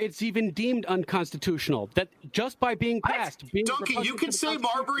before it's even deemed unconstitutional. That just by being passed. Duncan, you can say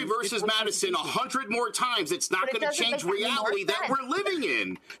Marbury versus Madison 100 more times. It's not going to change reality that we're living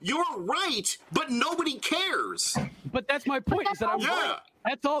in. You're right, but nobody cares. But that's my point. Is that I'm right.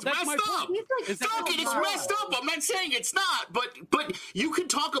 That's all. That's my point. Duncan, it's messed up. I'm not saying it's not, but you can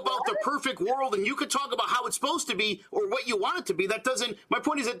talk about the perfect world, and you can talk about how it's supposed to be or what you want it to be. That doesn't. My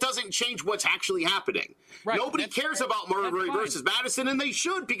point is, it doesn't change what's actually happening. Right. Nobody cares about Marbury versus Madison, and they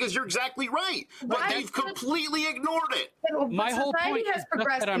should, because you're exactly right. But they've completely ignored it. My whole point is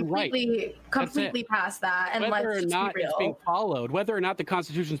that I'm right. Completely past that, and whether or not it's being followed, whether or not the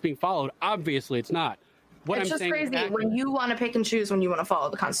Constitution is being followed, obviously it's not. It's just crazy when you want to pick and choose when you want to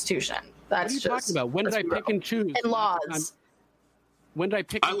follow the Constitution. That's what are you talking about? When did I pick and choose? In laws. When did I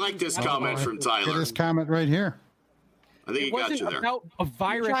pick? I like this comment from Tyler. Get this comment right here. I think it wasn't about a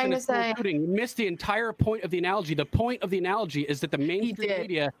virus and a school shooting. You missed the entire point of the analogy. The point of the analogy is that the mainstream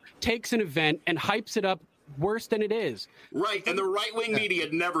media takes an event and hypes it up worse than it is. Right, and the right-wing media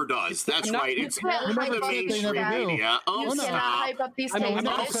never does. That's right. It's never the hype up mainstream media. Oh, You cannot hype up these things. we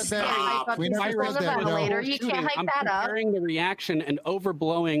never You said can't that. hype up We these never things on said the that, no. ventilator. You can't hype I'm that up. comparing the reaction and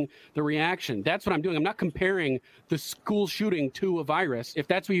overblowing the reaction. That's what I'm doing. I'm not comparing the school shooting to a virus. If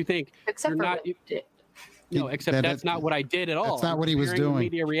that's what you think, Except you're for not. No, except that's not what I did at all. That's not what he was comparing the doing.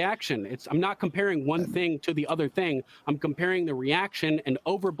 Media reaction. I'm not comparing one thing to the other thing. I'm comparing the reaction and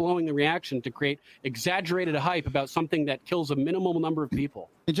overblowing the reaction to create exaggerated hype about something that kills a minimal number of people.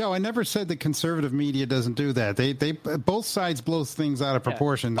 Hey, Joe, I never said the conservative media doesn't do that. They both sides blow things out of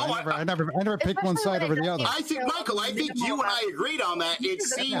proportion. Oh, I never pick one side over the other. I think, Michael, I think you and I agreed on that. It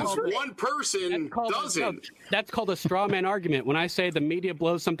seems one person doesn't. That's called a straw man argument. When I say the media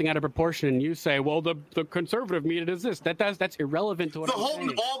blows something out of proportion and you say, well, the conservative media does this, that's irrelevant to what I'm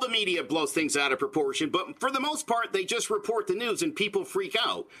saying. All the media blows things out of proportion, but for the most part, they just report the news and people freak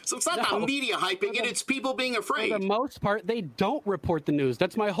out. So it's not the media hyping it, it's people being afraid. For the most part, they don't report the news.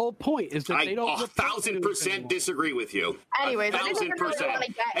 That's my whole point, is that they don't report the news 1,000% anymore. disagree with you. Anyways, I didn't really want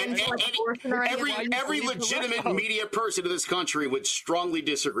to get into abortion or anything. Every legitimate media person in this country would strongly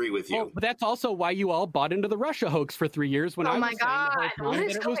disagree with you. Well, but that's also why you all bought into the Russia hoax for 3 years when I was saying the whole time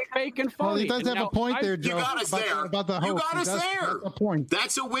that it was fake and phony. Well, he does have a point there, Joe. You got us there. About the hoax. You got us there. That's a point.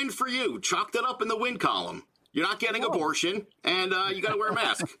 That's a win for you. Chalk that up in the win column. You're not getting abortion, and you got to wear a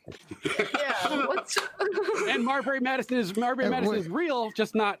mask. And Marbury Madison is real,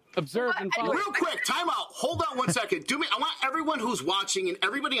 just not observed and followed. Real quick, time out. Hold on one second. I want everyone who's watching and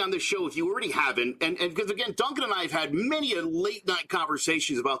everybody on the show, if you already haven't, and because again, Duncan and I have had many late night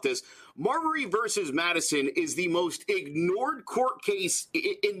conversations about this. Marbury versus Madison is the most ignored court case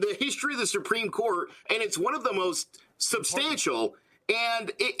in the history of the Supreme Court, and it's one of the most substantial.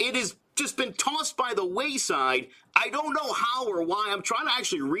 And it has just been tossed by the wayside. I don't know how or why. I'm trying to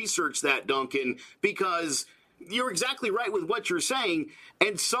actually research that, Duncan, because you're exactly right with what you're saying.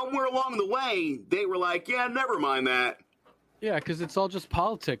 And somewhere along the way, they were like, yeah, never mind that. Yeah, because it's all just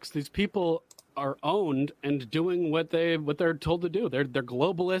politics. These people are owned and doing what they're told to do. They're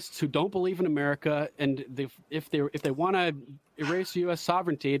globalists who don't believe in America. And if they want to erase U.S.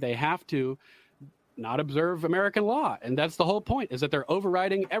 sovereignty, they have to not observe American law. And that's the whole point, is that they're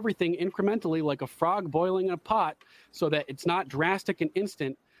overriding everything incrementally like a frog boiling in a pot so that it's not drastic and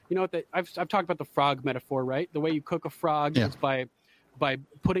instant. You know what? I've talked about the frog metaphor, right? The way you cook a frog is by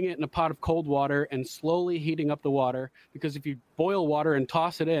putting it in a pot of cold water and slowly heating up the water, because if you boil water and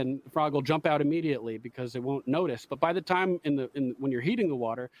toss it in, the frog will jump out immediately because it won't notice. But by the time when you're heating the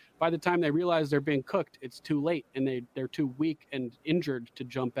water, by the time they realize they're being cooked, it's too late and they're too weak and injured to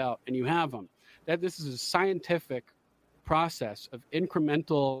jump out, and you have them. This is a scientific process of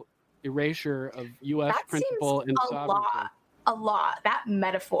incremental erasure of U.S. principle and sovereignty. A lot. That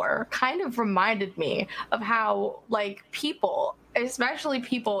metaphor kind of reminded me of how, like, people, especially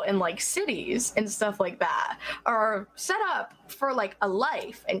people in, like, cities and stuff like that, are set up for, like, a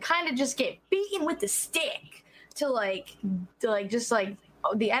life and kind of just get beaten with the stick to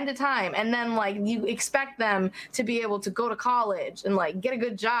the end of time, and then like you expect them to be able to go to college and like get a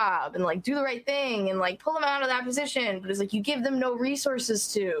good job and like do the right thing and like pull them out of that position, but it's like you give them no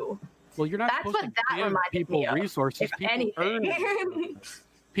resources to. Well, you're not That's supposed what to that give reminded people me of, resources. if anything.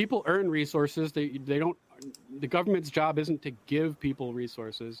 People earn resources. They don't. The government's job isn't to give people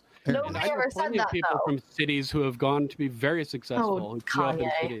resources. Nobody ever said that, people though. from cities who have gone to be very successful. Who grew up in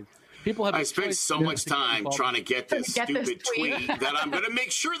Kanye. cities. People have. I spent so much time trying to get this stupid tweet that I'm going to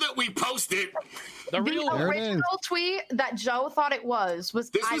make sure that we post it. The original tweet that Joe thought it was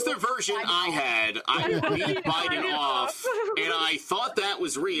this was the version I had. I beat Biden off, and I thought that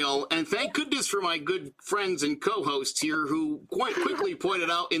was real. And thank goodness for my good friends and co-hosts here who quite quickly pointed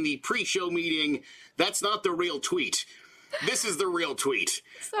out in the pre-show meeting that's not the real tweet. This is the real tweet.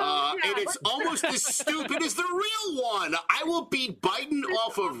 And it's almost as stupid as the real one. I will beat Biden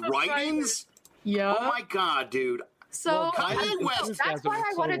off of write-ins? Yeah. Oh, my God, dude. So that's why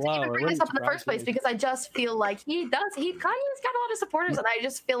I wanted to even bring this up in the first place, because I just feel like Kanye's got a lot of supporters, and I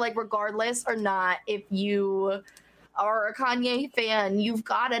just feel like regardless or not, if you are a Kanye fan, you've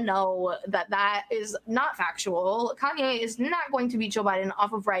got to know that is not factual. Kanye is not going to beat Joe Biden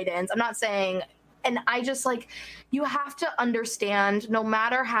off of write-ins. I'm not saying... And I just you have to understand, no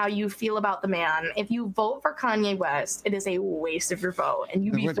matter how you feel about the man, if you vote for Kanye West, it is a waste of your vote, and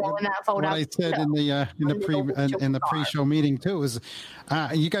you be throwing that vote out. What I said in the pre-show meeting too is,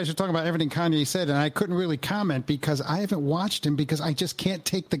 you guys are talking about everything Kanye said, and I couldn't really comment because I haven't watched him because I just can't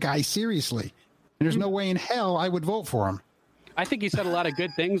take the guy seriously. And there's no way in hell I would vote for him. I think he said a lot of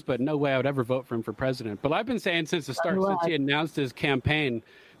good things, but no way I would ever vote for him for president. But I've been saying since the start, since he announced his campaign,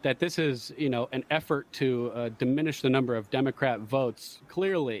 that this is, an effort to diminish the number of Democrat votes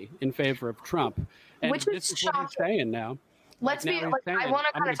clearly in favor of Trump. And Which this is is what he's saying now. Let's Now be. he's Like, saying, I want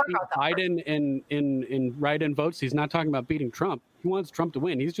to I'm kind of gonna talk about that. beat Biden in write-in votes. He's not talking about beating Trump. He wants Trump to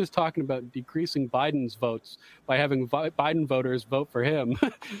win. He's just talking about decreasing Biden's votes by having Biden voters vote for him.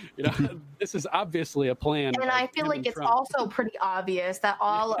 This is obviously a plan. And I feel like it's Trump. also pretty obvious that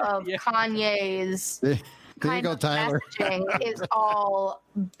all of Kanye's There you kind go, of Tyler. messaging is all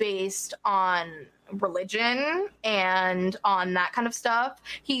based on religion and on that kind of stuff.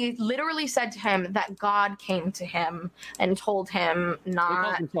 He literally said to him that God came to him and told him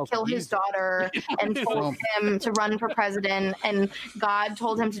not to kill his daughter and told him to run for president, and God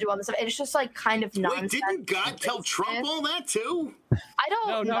told him to do all this stuff. It's just like kind of nonsense. Wait, didn't God tell Trump all that too? I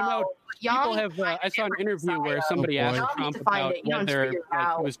don't know. No. People have. I saw an interview where somebody asked Y'all need Trump to find about it. You don't whether figure it he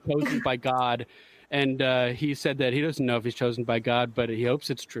out. was chosen by God, and he said that he doesn't know if he's chosen by God, but he hopes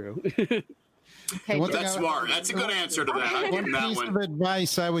it's true. Okay, One That's thing smart. That's a good answer to that. I'll give One him that piece of one.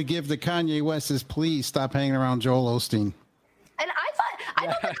 advice I would give to Kanye West is please stop hanging around Joel Osteen. And I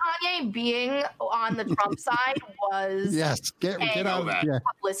thought that Kanye being on the Trump side was Yes, get Know out. that. Yeah,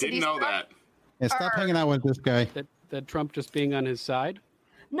 publicity Didn't know stuff. that. yeah, stop hanging out with this guy. that Trump just being on his side.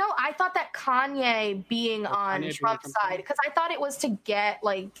 No, I thought that Kanye being on being Trump's Trump's side, because I thought it was to get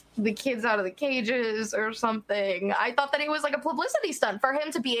like the kids out of the cages or something. I thought that it was like a publicity stunt for him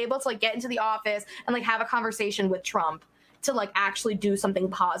to be able to like get into the office and like have a conversation with Trump to like actually do something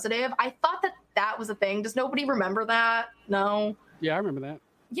positive. I thought that that was a thing. Does nobody remember that? No. Yeah, I remember that.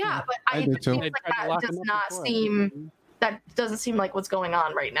 Yeah, but I it do just too. seems They like tried to that lock does him up not before. seem. That doesn't seem like what's going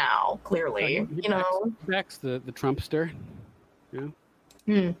on right now. Clearly, He you know. backs the Trumpster. Yeah.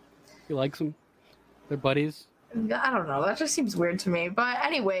 Hmm. He likes him. They're buddies. I don't know. That just seems weird to me. But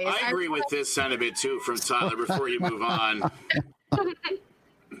anyways, I agree with this sentiment too from Tyler. Before you move on,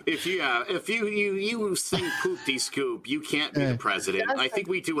 if you sing poop-de scoop, you can't be the president. I think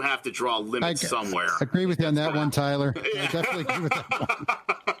we do have to draw limits somewhere. Agree with you on that one, Tyler. I definitely agree with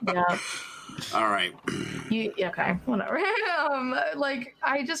that one. Yeah. All right. Okay, whatever.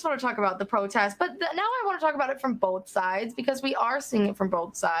 I just want to talk about the protest, but now I want to talk about it from both sides because we are seeing it from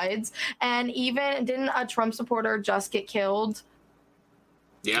both sides. And even didn't a Trump supporter just get killed?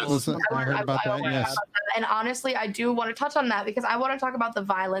 Yes. Listen, I heard about that. Yes. And honestly, I do want to touch on that because I want to talk about the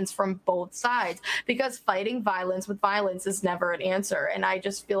violence from both sides because fighting violence with violence is never an answer. And I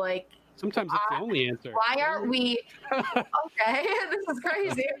just feel like Sometimes it's the only answer. why aren't we okay? This is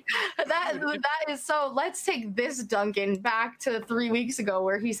crazy. That is so. Let's take this Duncan back to 3 weeks ago,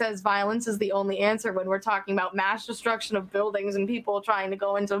 where he says violence is the only answer when we're talking about mass destruction of buildings and people trying to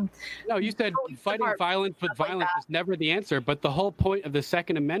go into. No, you said fighting violence with violence is never the answer, but the whole point of the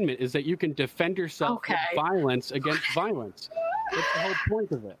Second Amendment is that you can defend yourself with violence against violence. That's the whole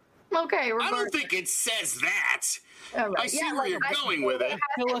point of it. Okay, I don't think it says that. Right. I see where you're going with it.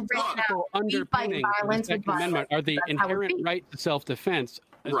 Philosophical underpinnings of the Second Amendment are the inherent right to self-defense,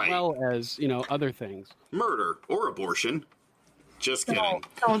 as well as other things. Murder or abortion. Just kidding.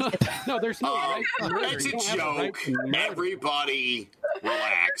 No, there's no right to murder. It's You a don't have a right joke. to murder. Everybody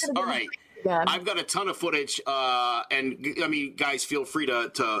relax. All right. I've got a ton of footage, and I mean, guys, feel free to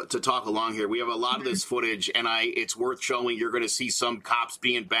talk along here. We have a lot of this footage, and it's worth showing. You're going to see some cops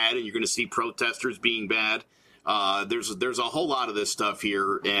being bad, and you're going to see protesters being bad. There's a whole lot of this stuff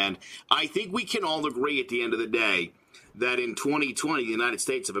here, and I think we can all agree at the end of the day that in 2020, the United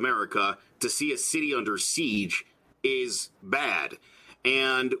States of America, to see a city under siege is bad.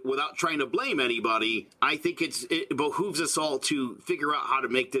 And without trying to blame anybody, I think it behooves us all to figure out how to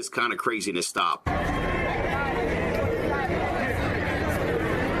make this kind of craziness stop.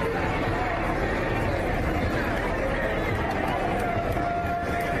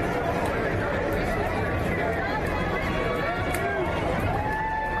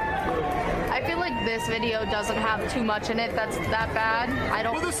 I feel like this video doesn't have too much in it that's that bad.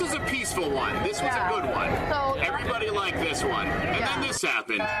 Well, this is a peaceful one. This was a good one. So everybody liked this one. And then this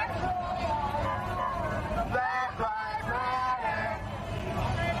happened.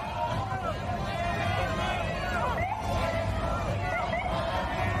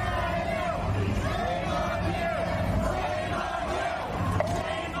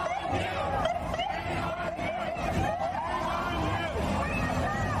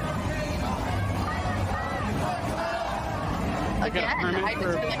 Again, I just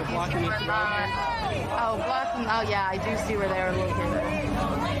feel like these blocking people are not. Oh, blocking. Oh, yeah, I do see where they are located.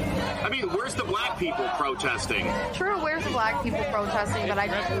 I mean, where's the black people protesting? True, where's the black people protesting? But I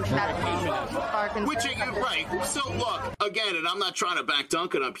just think that's right. So look, again, and I'm not trying to back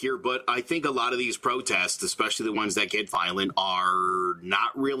Duncan up here, but I think a lot of these protests, especially the ones that get violent, are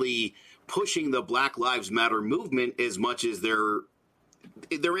not really pushing the Black Lives Matter movement as much as they're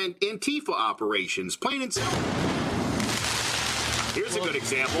Antifa operations, plain and simple. Here's a good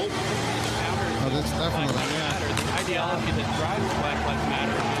example. Oh, that's definitely the ideology that drives Black Lives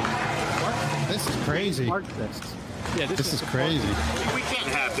Matter. This is crazy. Marxists. Yeah, this is crazy. We can't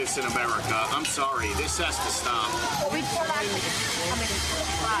have this in America. I'm sorry. This has to stop. We can't actually come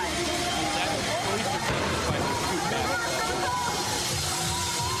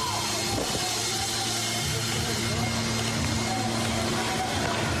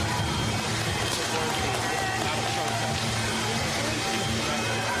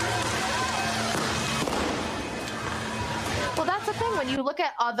Well, that's the thing. When you look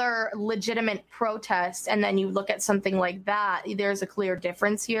at other legitimate protests and then you look at something like that, there's a clear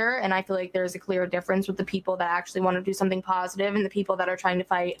difference here. And I feel like there's a clear difference with the people that actually want to do something positive and the people that are trying to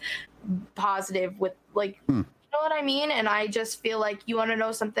fight positive with, like, you know what I mean? And I just feel like you want to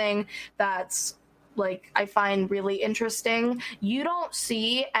know something that's, like, I find really interesting. You don't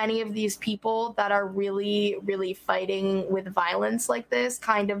see any of these people that are really, really fighting with violence like this,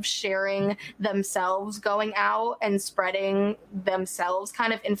 kind of sharing themselves, going out and spreading themselves,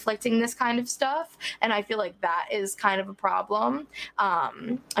 kind of inflicting this kind of stuff. And I feel like that is kind of a problem. I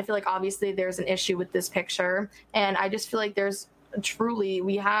feel like obviously there's an issue with this picture. And I just feel like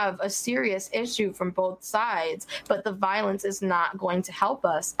we have a serious issue from both sides, but the violence is not going to help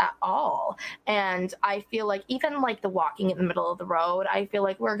us at all. And I feel like even like the walking in the middle of the road, I feel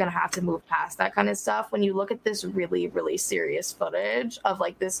like we're going to have to move past that kind of stuff. When you look at this really, really serious footage of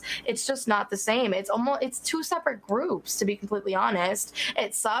like this, it's just not the same. It's two separate groups, to be completely honest.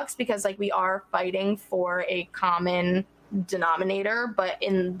 It sucks because like we are fighting for a common denominator, but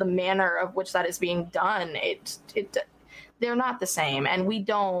in the manner of which that is being done, they're not the same, and we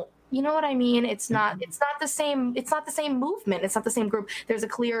don't, you know what I mean? It's not the same movement. It's not the same group. There's a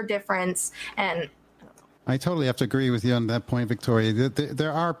clear difference. And I totally have to agree with you on that point, Victoria.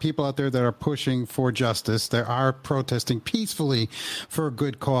 There are people out there that are pushing for justice. There are protesting peacefully for a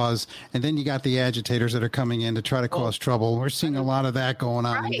good cause. And then you got the agitators that are coming in to try to cause trouble. We're seeing a lot of that going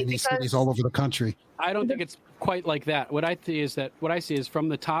on in these cities all over the country. I don't think it's quite like that. What I see is from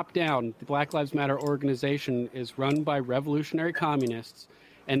the top down, the Black Lives Matter organization is run by revolutionary communists,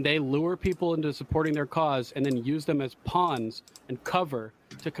 and they lure people into supporting their cause and then use them as pawns and cover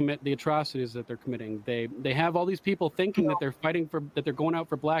to commit the atrocities that they're committing. They have all these people thinking that they're that they're going out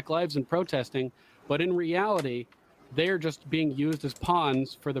for Black lives and protesting, but in reality, they are just being used as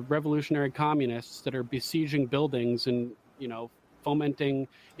pawns for the revolutionary communists that are besieging buildings and, fomenting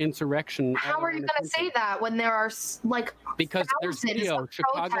insurrection. How are you going to say that when there are like because there's video,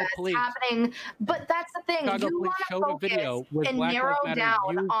 Chicago police happening? But that's the thing. Chicago you want to focus and narrow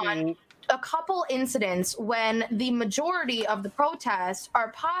down on a couple incidents when the majority of the protests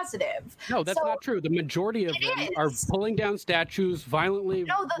are positive. No, that's not true. The majority of them are pulling down statues, violently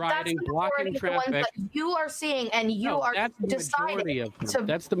rioting, blocking traffic. The ones that you are seeing, and you are deciding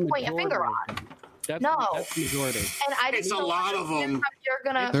to point a finger on. That's the majority. And it's a lot of them.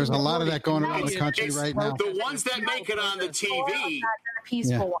 There's a lot of that going around the country right now. The ones that make it on the TV,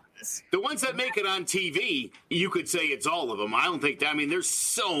 ones. The ones that make it on TV, you could say it's all of them. I don't think that. I mean, there's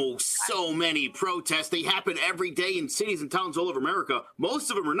so many protests. They happen every day in cities and towns all over America.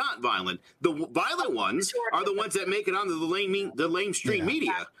 Most of them are not violent. The violent ones are the ones that make it onto the mainstream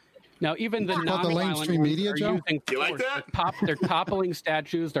media. Now, even the non-violent media, Joe? Using force. You like that? They're toppling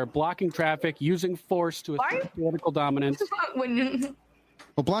statues. They're blocking traffic, using force to assert political dominance. Well,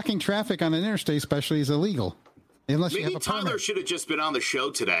 blocking traffic on an interstate, especially, is illegal. Unless you have a permit. Tyler should have just been on the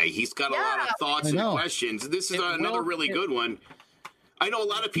show today. He's got a lot of thoughts and questions. This is another really good one. I know a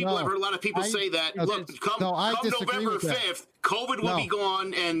lot of people. I've heard a lot of people say that. Look, come November 5th, COVID will be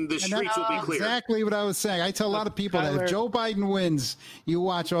gone and the streets will be clear. Exactly what I was saying. I tell a lot of people that if Joe Biden wins, you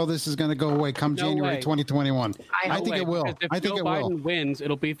watch all this is going to go away come January 2021. I think it will. I think Joe Biden wins,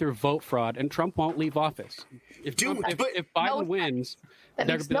 it'll be through vote fraud, and Trump won't leave office. If Biden wins,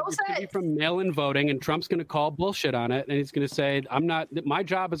 they're going to be from mail-in voting, and Trump's going to call bullshit on it, and he's going to say, "I'm not. My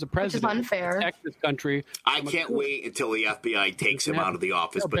job as a president is to protect this country." I can't wait until the FBI takes him out of the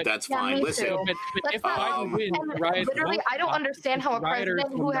office, but that's fine. Listen, but if Biden wins, literally, I don't understand how a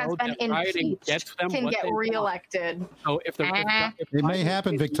president who has been impeached can get reelected. So if it may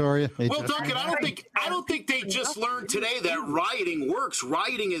happen, Victoria. Well, Duncan, I don't think they just learned today that rioting works.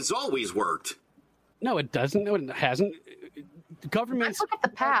 Rioting has always worked. No, it doesn't. No, it hasn't. governments. Let's look at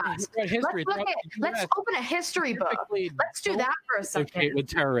the past. History, let's open a history book. Let's do that for a second. With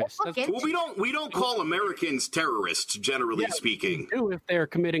terrorists. Well, we don't call Americans terrorists, generally speaking. We do if they're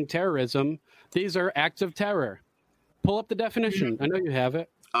committing terrorism. These are acts of terror. Pull up the definition. I know you have it.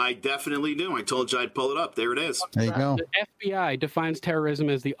 I definitely do. I told you I'd pull it up. There it is. There you go. The FBI defines terrorism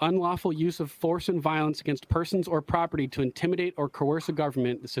as the unlawful use of force and violence against persons or property to intimidate or coerce a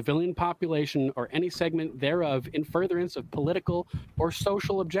government, the civilian population, or any segment thereof in furtherance of political or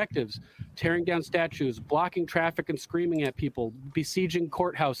social objectives, tearing down statues, blocking traffic and screaming at people, besieging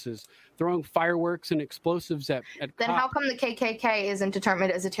courthouses, throwing fireworks and explosives at Then how come the KKK isn't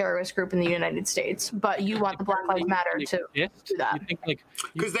determined as a terrorist group in the United States, but you want the Black Lives Matter to do that?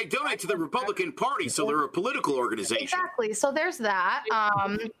 Because they donate to the Republican Party, so they're a political organization. Exactly. So there's that.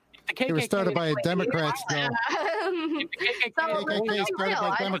 They were started by Democrats, though. KKK started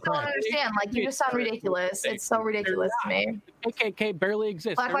by Democrats. I just don't understand. Like, you just sound ridiculous. It's so ridiculous to me. KKK barely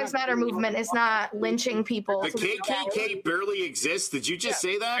exists. Black Lives Matter movement is not lynching people. The KKK barely exists. Did you just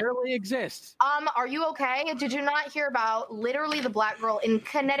say that? Barely exists. Are you okay? Did you not hear about literally the black girl in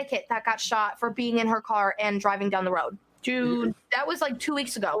Connecticut that got shot for being in her car and driving down the road? Dude, that was like 2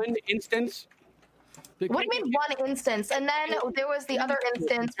 weeks ago. One instance. What do you mean one instance? And then there was the other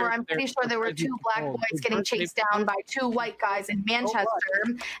instance where I'm pretty sure there were 2 black boys getting chased down by 2 white guys in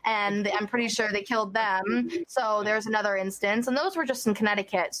Manchester, and I'm pretty sure they killed them. So there's another instance, and those were just in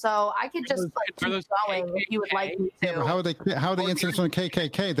Connecticut. So I could just keep going if you would like me to. Yeah, but how are the incidents from the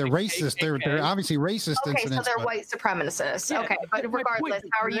KKK? They're racist. They're obviously racist incidents. Okay, so they're white supremacists. Yeah, okay, but regardless,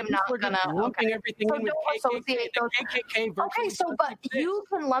 how are you not gonna? Okay, so don't associate those. Okay, so but you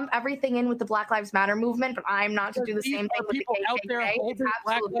can lump everything in with the Black Lives Matter movement. But I'm not to do the same thing with the KKK. Out there holding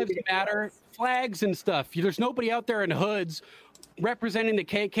Black Lives Matter flags and stuff. There's nobody out there in hoods representing the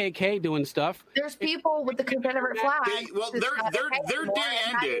KKK doing stuff. There's people with the Confederate flag. Their day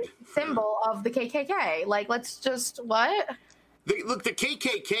ended. Symbol of the KKK. Like, let's just what? Look, the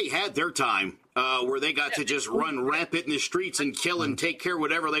KKK had their time where they got to just run rampant in the streets and kill and take care of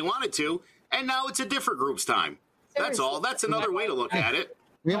whatever they wanted to, and now it's a different group's time. That's all. That's another way to look at it.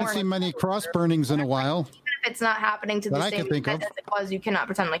 We haven't seen many cross burnings in a while. Even if it's not happening to the same extent as it was, you cannot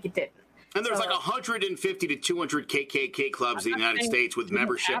pretend like it didn't. And there's like 150 to 200 KKK clubs in the United States with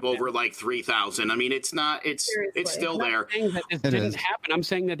membership over like 3,000. I mean, it's not. It's still there. It didn't happen. I'm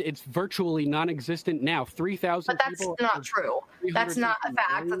saying that it's virtually non-existent now. 3,000. But that's not true. That's not a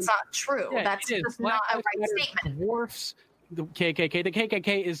fact. That's not true. Yeah, that's just not a right statement. Dwarfs the KKK. The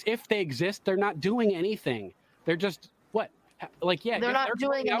KKK is, if they exist, they're not doing anything. They're just they're not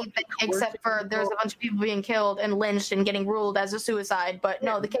doing anything except for there's a bunch of people being killed and lynched and getting ruled as a suicide. But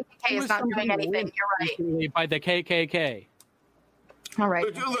no, the KKK is not doing anything. You're right. By the KKK. All right.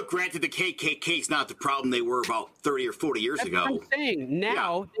 Look, granted, the KKK is not the problem they were about 30 or 40 years ago. What I'm saying.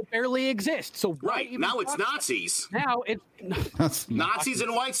 Now they barely exist. So right now it's Nazis. Now it's Nazis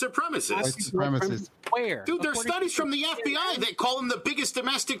and white supremacists. Where? Dude, there's studies from the FBI that call them the biggest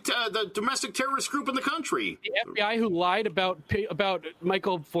domestic terrorist group in the country. The FBI who lied about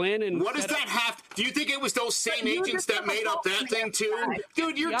Michael Flynn and what does that have? Do you think it was those same agents that made up that thing too?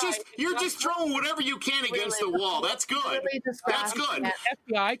 Dude, you're just throwing whatever you can against the wall. That's good. That's good.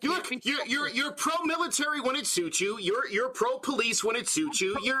 FBI. Look, you're pro-military when it suits you. You're pro-police when it suits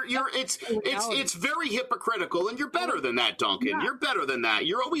you. It's very hypocritical, and you're better than that, Duncan. You're better than that.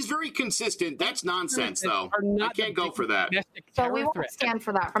 You're always very consistent. That's nonsense, though. I can't go for that. So we won't stand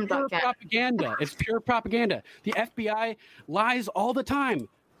for that from Duncan. Pure propaganda. It's pure propaganda. The FBI lies all the time.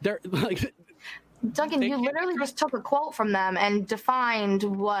 They're like. Duncan, you literally just took a quote from them and defined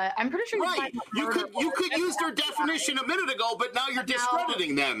what I'm pretty sure you could use their definition a minute ago, but now you're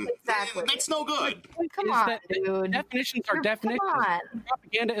discrediting them. Exactly. That's no good. Come on, dude. Definitions are definitions.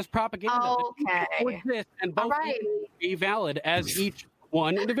 Propaganda is propaganda. Okay. And both be valid as each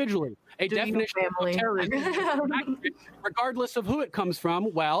one individually. A definition of terrorism is accurate, regardless of who it comes from,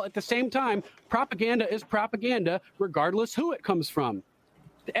 while at the same time, propaganda is propaganda regardless who it comes from.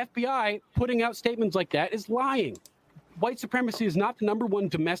 The FBI putting out statements like that is lying. White supremacy is not the #1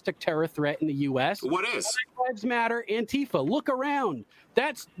 domestic terror threat in the U.S. What is? Black Lives Matter, Antifa. Look around.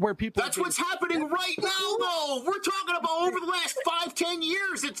 That's where people. That's what's happening right now, though. We're talking about over the last 5-10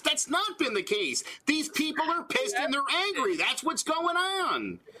 years. That's not been the case. These people are pissed and they're angry. That's what's going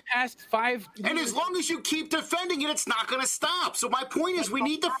on. Past 5 years. And as long as you keep defending it, it's not going to stop. So my point is, we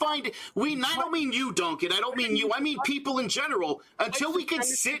need to find. I don't mean you, Duncan. I don't mean you. I mean people in general. Until we can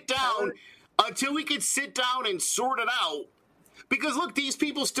sit down and sort it out. Because look, these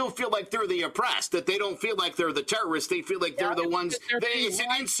people still feel like they're the oppressed, that they don't feel like they're the terrorists. They feel like they're the ones. It's an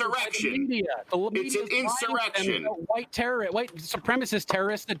insurrection. It's an insurrection. White supremacist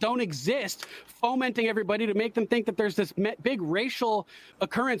terrorists that don't exist, fomenting everybody to make them think that there's this big racial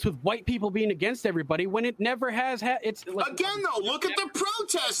occurrence with white people being against everybody when it never has. It's like, again, though, look at the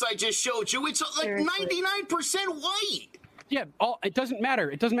protests I just showed you. It's like 99% white. Yeah, it doesn't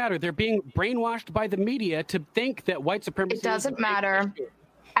matter. It doesn't matter. They're being brainwashed by the media to think that white supremacy. It doesn't matter.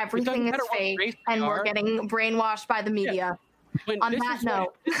 Everything is fake, and we're getting brainwashed by the media. Yeah. On that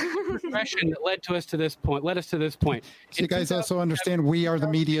note, the progression that led us to this point. So you guys also understand we are the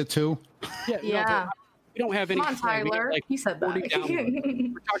media too? Yeah. We don't have any. Come on, Tyler. He said that. We're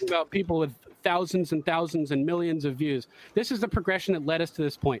talking about people with thousands and thousands and millions of views. This is the progression that led us to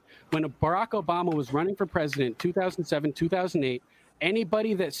this point. When Barack Obama was running for president, 2007, 2008,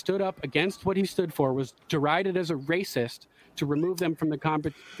 anybody that stood up against what he stood for was derided as a racist to remove them from the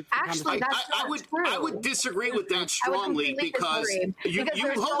competition. Actually, that's true. I would disagree with that strongly because you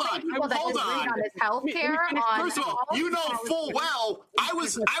hold on. First of all, you know full well I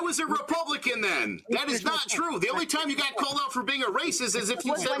was a Republican then. That is not true. The only time you got called out for being a racist is if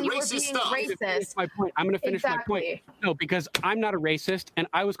you said racist stuff. My point. I'm going to finish my point. No, because I'm not a racist, and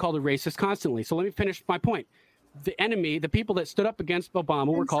I was called a racist constantly. So let me finish my point. The enemy, the people that stood up against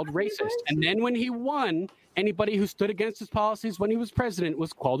Obama were called racist. And then when he won, anybody who stood against his policies when he was president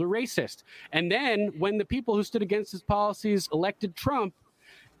was called a racist. And then when the people who stood against his policies elected Trump,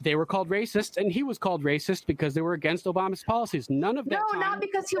 they were called racist, and he was called racist because they were against Obama's policies. None of that. No, not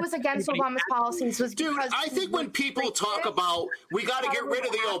because he was against Obama's policies. Dude, I think when people talk about we got to get rid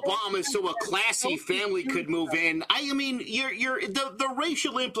of the Obamas so a classy family could move in, I mean, the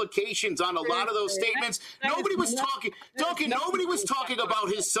racial implications on a lot of those statements. Nobody was talking, Duncan. Nobody was talking about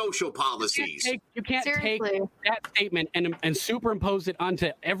his social policies. You can't take that statement and superimpose it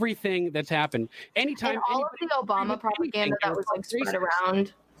onto everything that's happened. Anytime and all of the Obama propaganda that was like spread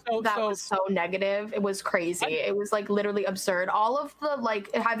around. That was so negative. It was crazy. It was like literally absurd. All of the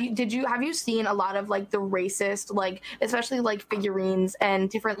like, have you seen a lot of like the racist, like especially like figurines and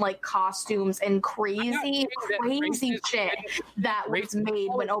different like costumes and crazy shit that was made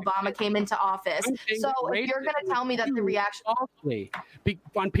when Obama came into office. So if you're gonna tell me that the reaction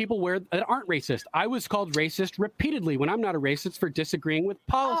on people that aren't racist, I was called racist repeatedly when I'm not a racist for disagreeing with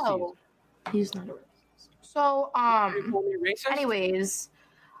policies. Oh, he's not a racist. So anyways.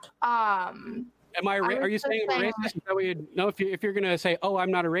 Are you saying I'm a racist? Is that what you know? If you're going to say, "Oh,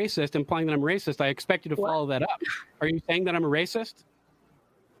 I'm not a racist," implying that I'm a racist, I expect you to follow that up. Are you saying that I'm a racist?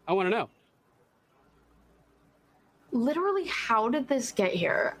 I want to know. Literally, how did this get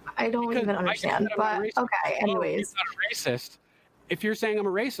here? I don't even understand. But okay, anyways, I'm not a racist. If you're saying I'm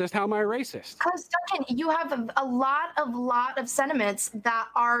a racist, how am I a racist? Because Duncan, you have a lot of sentiments that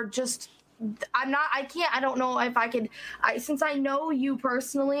are just. I don't know if I could, since I know you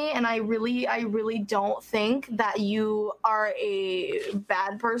personally, and I really don't think that you are a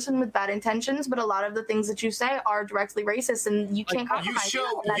bad person with bad intentions, but a lot of the things that you say are directly racist, and you can't compromise.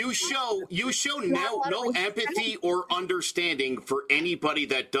 You show no empathy or understanding for anybody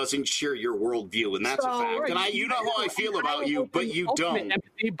that doesn't share your worldview, and that's a fact. And you know how I feel about you, but you don't.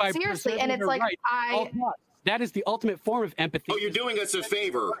 Seriously, and it's like that is the ultimate form of empathy. Oh, you're doing us a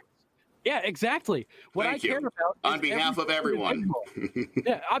favor. Yeah, exactly. What I care about on behalf of everyone.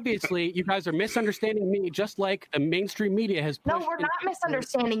 Yeah, obviously, you guys are misunderstanding me, just like the mainstream media has pushed. No, we're not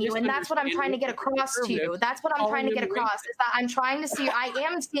misunderstanding you, and that's what I'm trying to get across to you. That's what I'm trying to get across is that I'm trying to see. I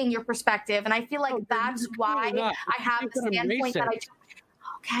am seeing your perspective, and I feel like that's why I have the standpoint that I.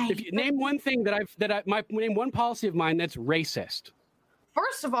 Okay. If you name one thing name one policy of mine that's racist.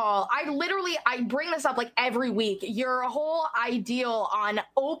 First of all, I bring this up like every week. Your whole ideal on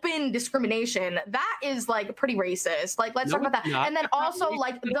open discrimination, that is like pretty racist. Like, let's talk about that. And then also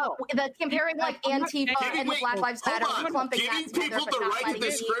like the comparing like Antifa and the Black Lives Matter. Giving people the right to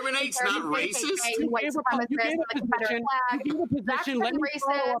discriminate is not racist. White supremacists, the Confederate flag. That's pretty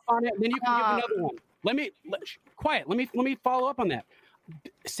racist. Then you can give another one. Let me follow up on that.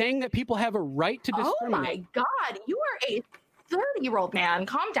 Saying that people have a right to discriminate. Oh my God, you are a 30-year-old man.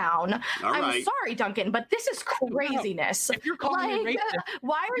 Calm down. I'm sorry, Duncan, but this is craziness. If you're calling me racist,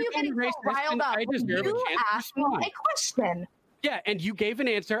 why are you getting so riled up? You asked me a question. Yeah, and you gave an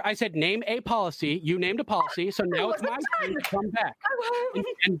answer. I said, name a policy. You named a policy, so now it's my turn to come back.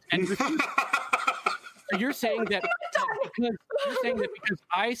 And you're saying that because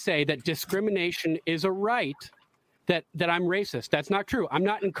I say that discrimination is a right, that I'm racist. That's not true. I'm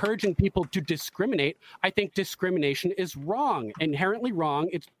not encouraging people to discriminate. I think discrimination is wrong, inherently wrong.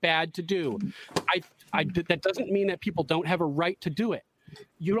 It's bad to do. That doesn't mean that people don't have a right to do it.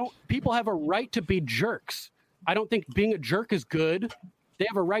 People have a right to be jerks. I don't think being a jerk is good. They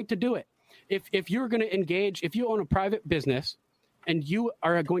have a right to do it. If you're going to engage, if you own a private business and you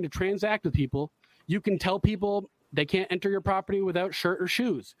are going to transact with people, you can tell people they can't enter your property without shirt or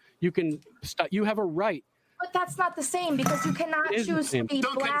shoes. You have a right. But that's not the same, because you cannot choose to be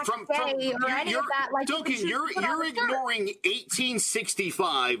Duncan, black, gay, or any of that. Like, Duncan, you're ignoring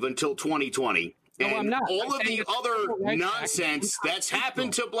 1865 until 2020. And I'm not. all of the other nonsense that's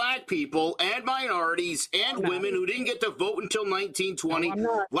happened to black people and minorities and women who didn't get to vote until 1920.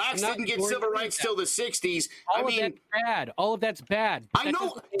 Blacks didn't get civil rights till the 60s. All of that's bad. I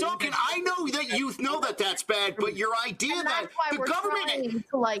know, Duncan, I know that you know that that's bad, but your idea that the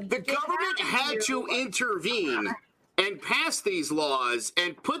government had to intervene and pass these laws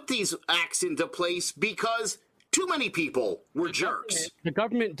and put these acts into place because too many people were jerks. The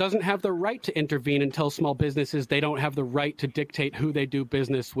government doesn't have the right to intervene and tell small businesses they don't have the right to dictate who they do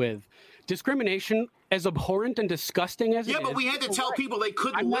business with. Discrimination, as abhorrent and disgusting as it is. Yeah, but we had to tell people they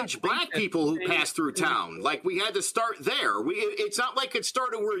couldn't lynch black people who passed through town. Like, we had to start there. It's not like it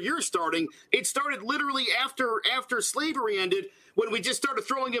started where you're starting. It started literally after slavery ended, when we just started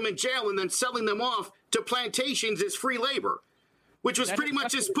throwing them in jail and then selling them off to plantations as free labor, which was pretty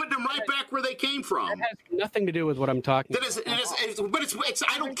much just putting them right back where they came from. That has nothing to do with what I'm talking about. But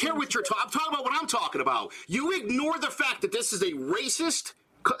I don't care what you're talking. I'm talking about what I'm talking about. You ignore the fact that this is a racist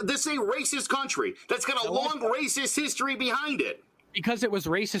country that's got a long racist history behind it. Because it was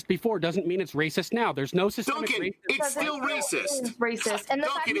racist before doesn't mean it's racist now. There's no systemic racism. It's still racist. And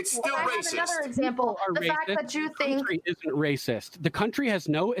Duncan, it's still racist. Another example, the fact that you think the country isn't racist. The country has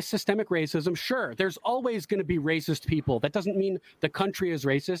no systemic racism. Sure, there's always going to be racist people. That doesn't mean the country is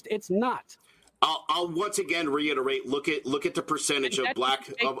racist. It's not. I'll once again reiterate. Look at the percentage of black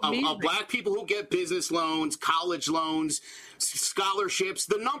people who get business loans, college loans, scholarships.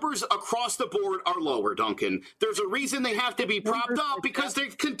 The numbers across the board are lower, Duncan. There's a reason they have to be propped up, because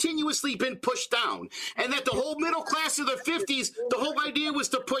they've continuously been pushed down. And that the whole middle class of the 50s, the whole idea was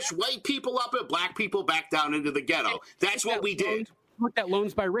to push white people up and black people back down into the ghetto. That's what we did. Look at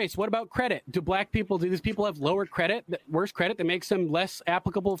loans by race. What about credit? Do these people have lower credit, worse credit that makes them less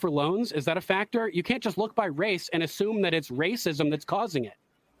applicable for loans? Is that a factor? You can't just look by race and assume that it's racism that's causing it.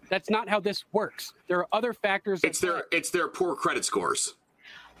 That's not how this works. There are other factors. It's their poor credit scores.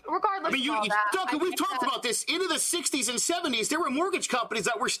 Regardless of all that, Duncan, we've talked about this. Into the 60s and 70s, there were mortgage companies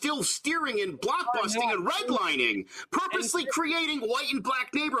that were still steering and blockbusting and redlining, purposely creating white and black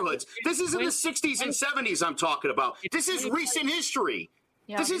neighborhoods. This is in the 60s and 70s I'm talking about. This is recent history.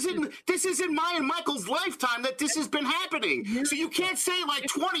 Yeah. This is in my and Michael's lifetime that this has been happening. So you can't say like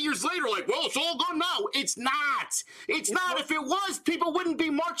 20 years later, like, well, it's all gone now. It's not. It's not. If it was, people wouldn't be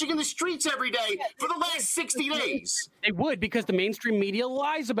marching in the streets every day for the last 60 days. They would, because the mainstream media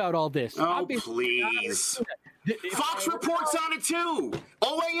lies about all this. Oh, obviously, please. Fox reports on it too.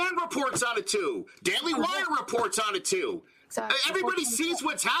 OAN reports on it too. Daily Wire reports on it too. Exactly. Everybody sees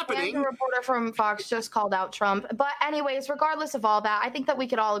what's happening. And the reporter from Fox just called out Trump. But anyways, regardless of all that, I think that we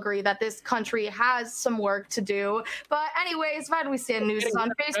could all agree that this country has some work to do. But anyways, Divided We Stand News is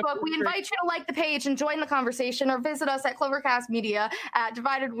on Facebook. We invite you to like the page and join the conversation, or visit us at Clovercast Media at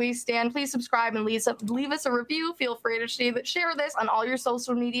Divided We Stand. Please subscribe and leave us a review. Feel free to share this on all your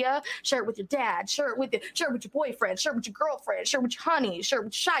social media. Share it with your dad. Share it with your boyfriend. Share it with your girlfriend. Share it with your honey. Share it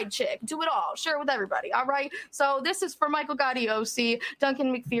with your side chick. Do it all. Share it with everybody. All right. So this is for Michael Gaudiosi,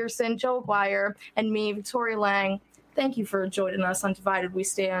 Duncan McPherson, Joe Aguirre, and me, Victoria Lang. Thank you for joining us on Divided We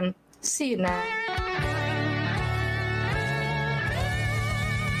Stand. See you next.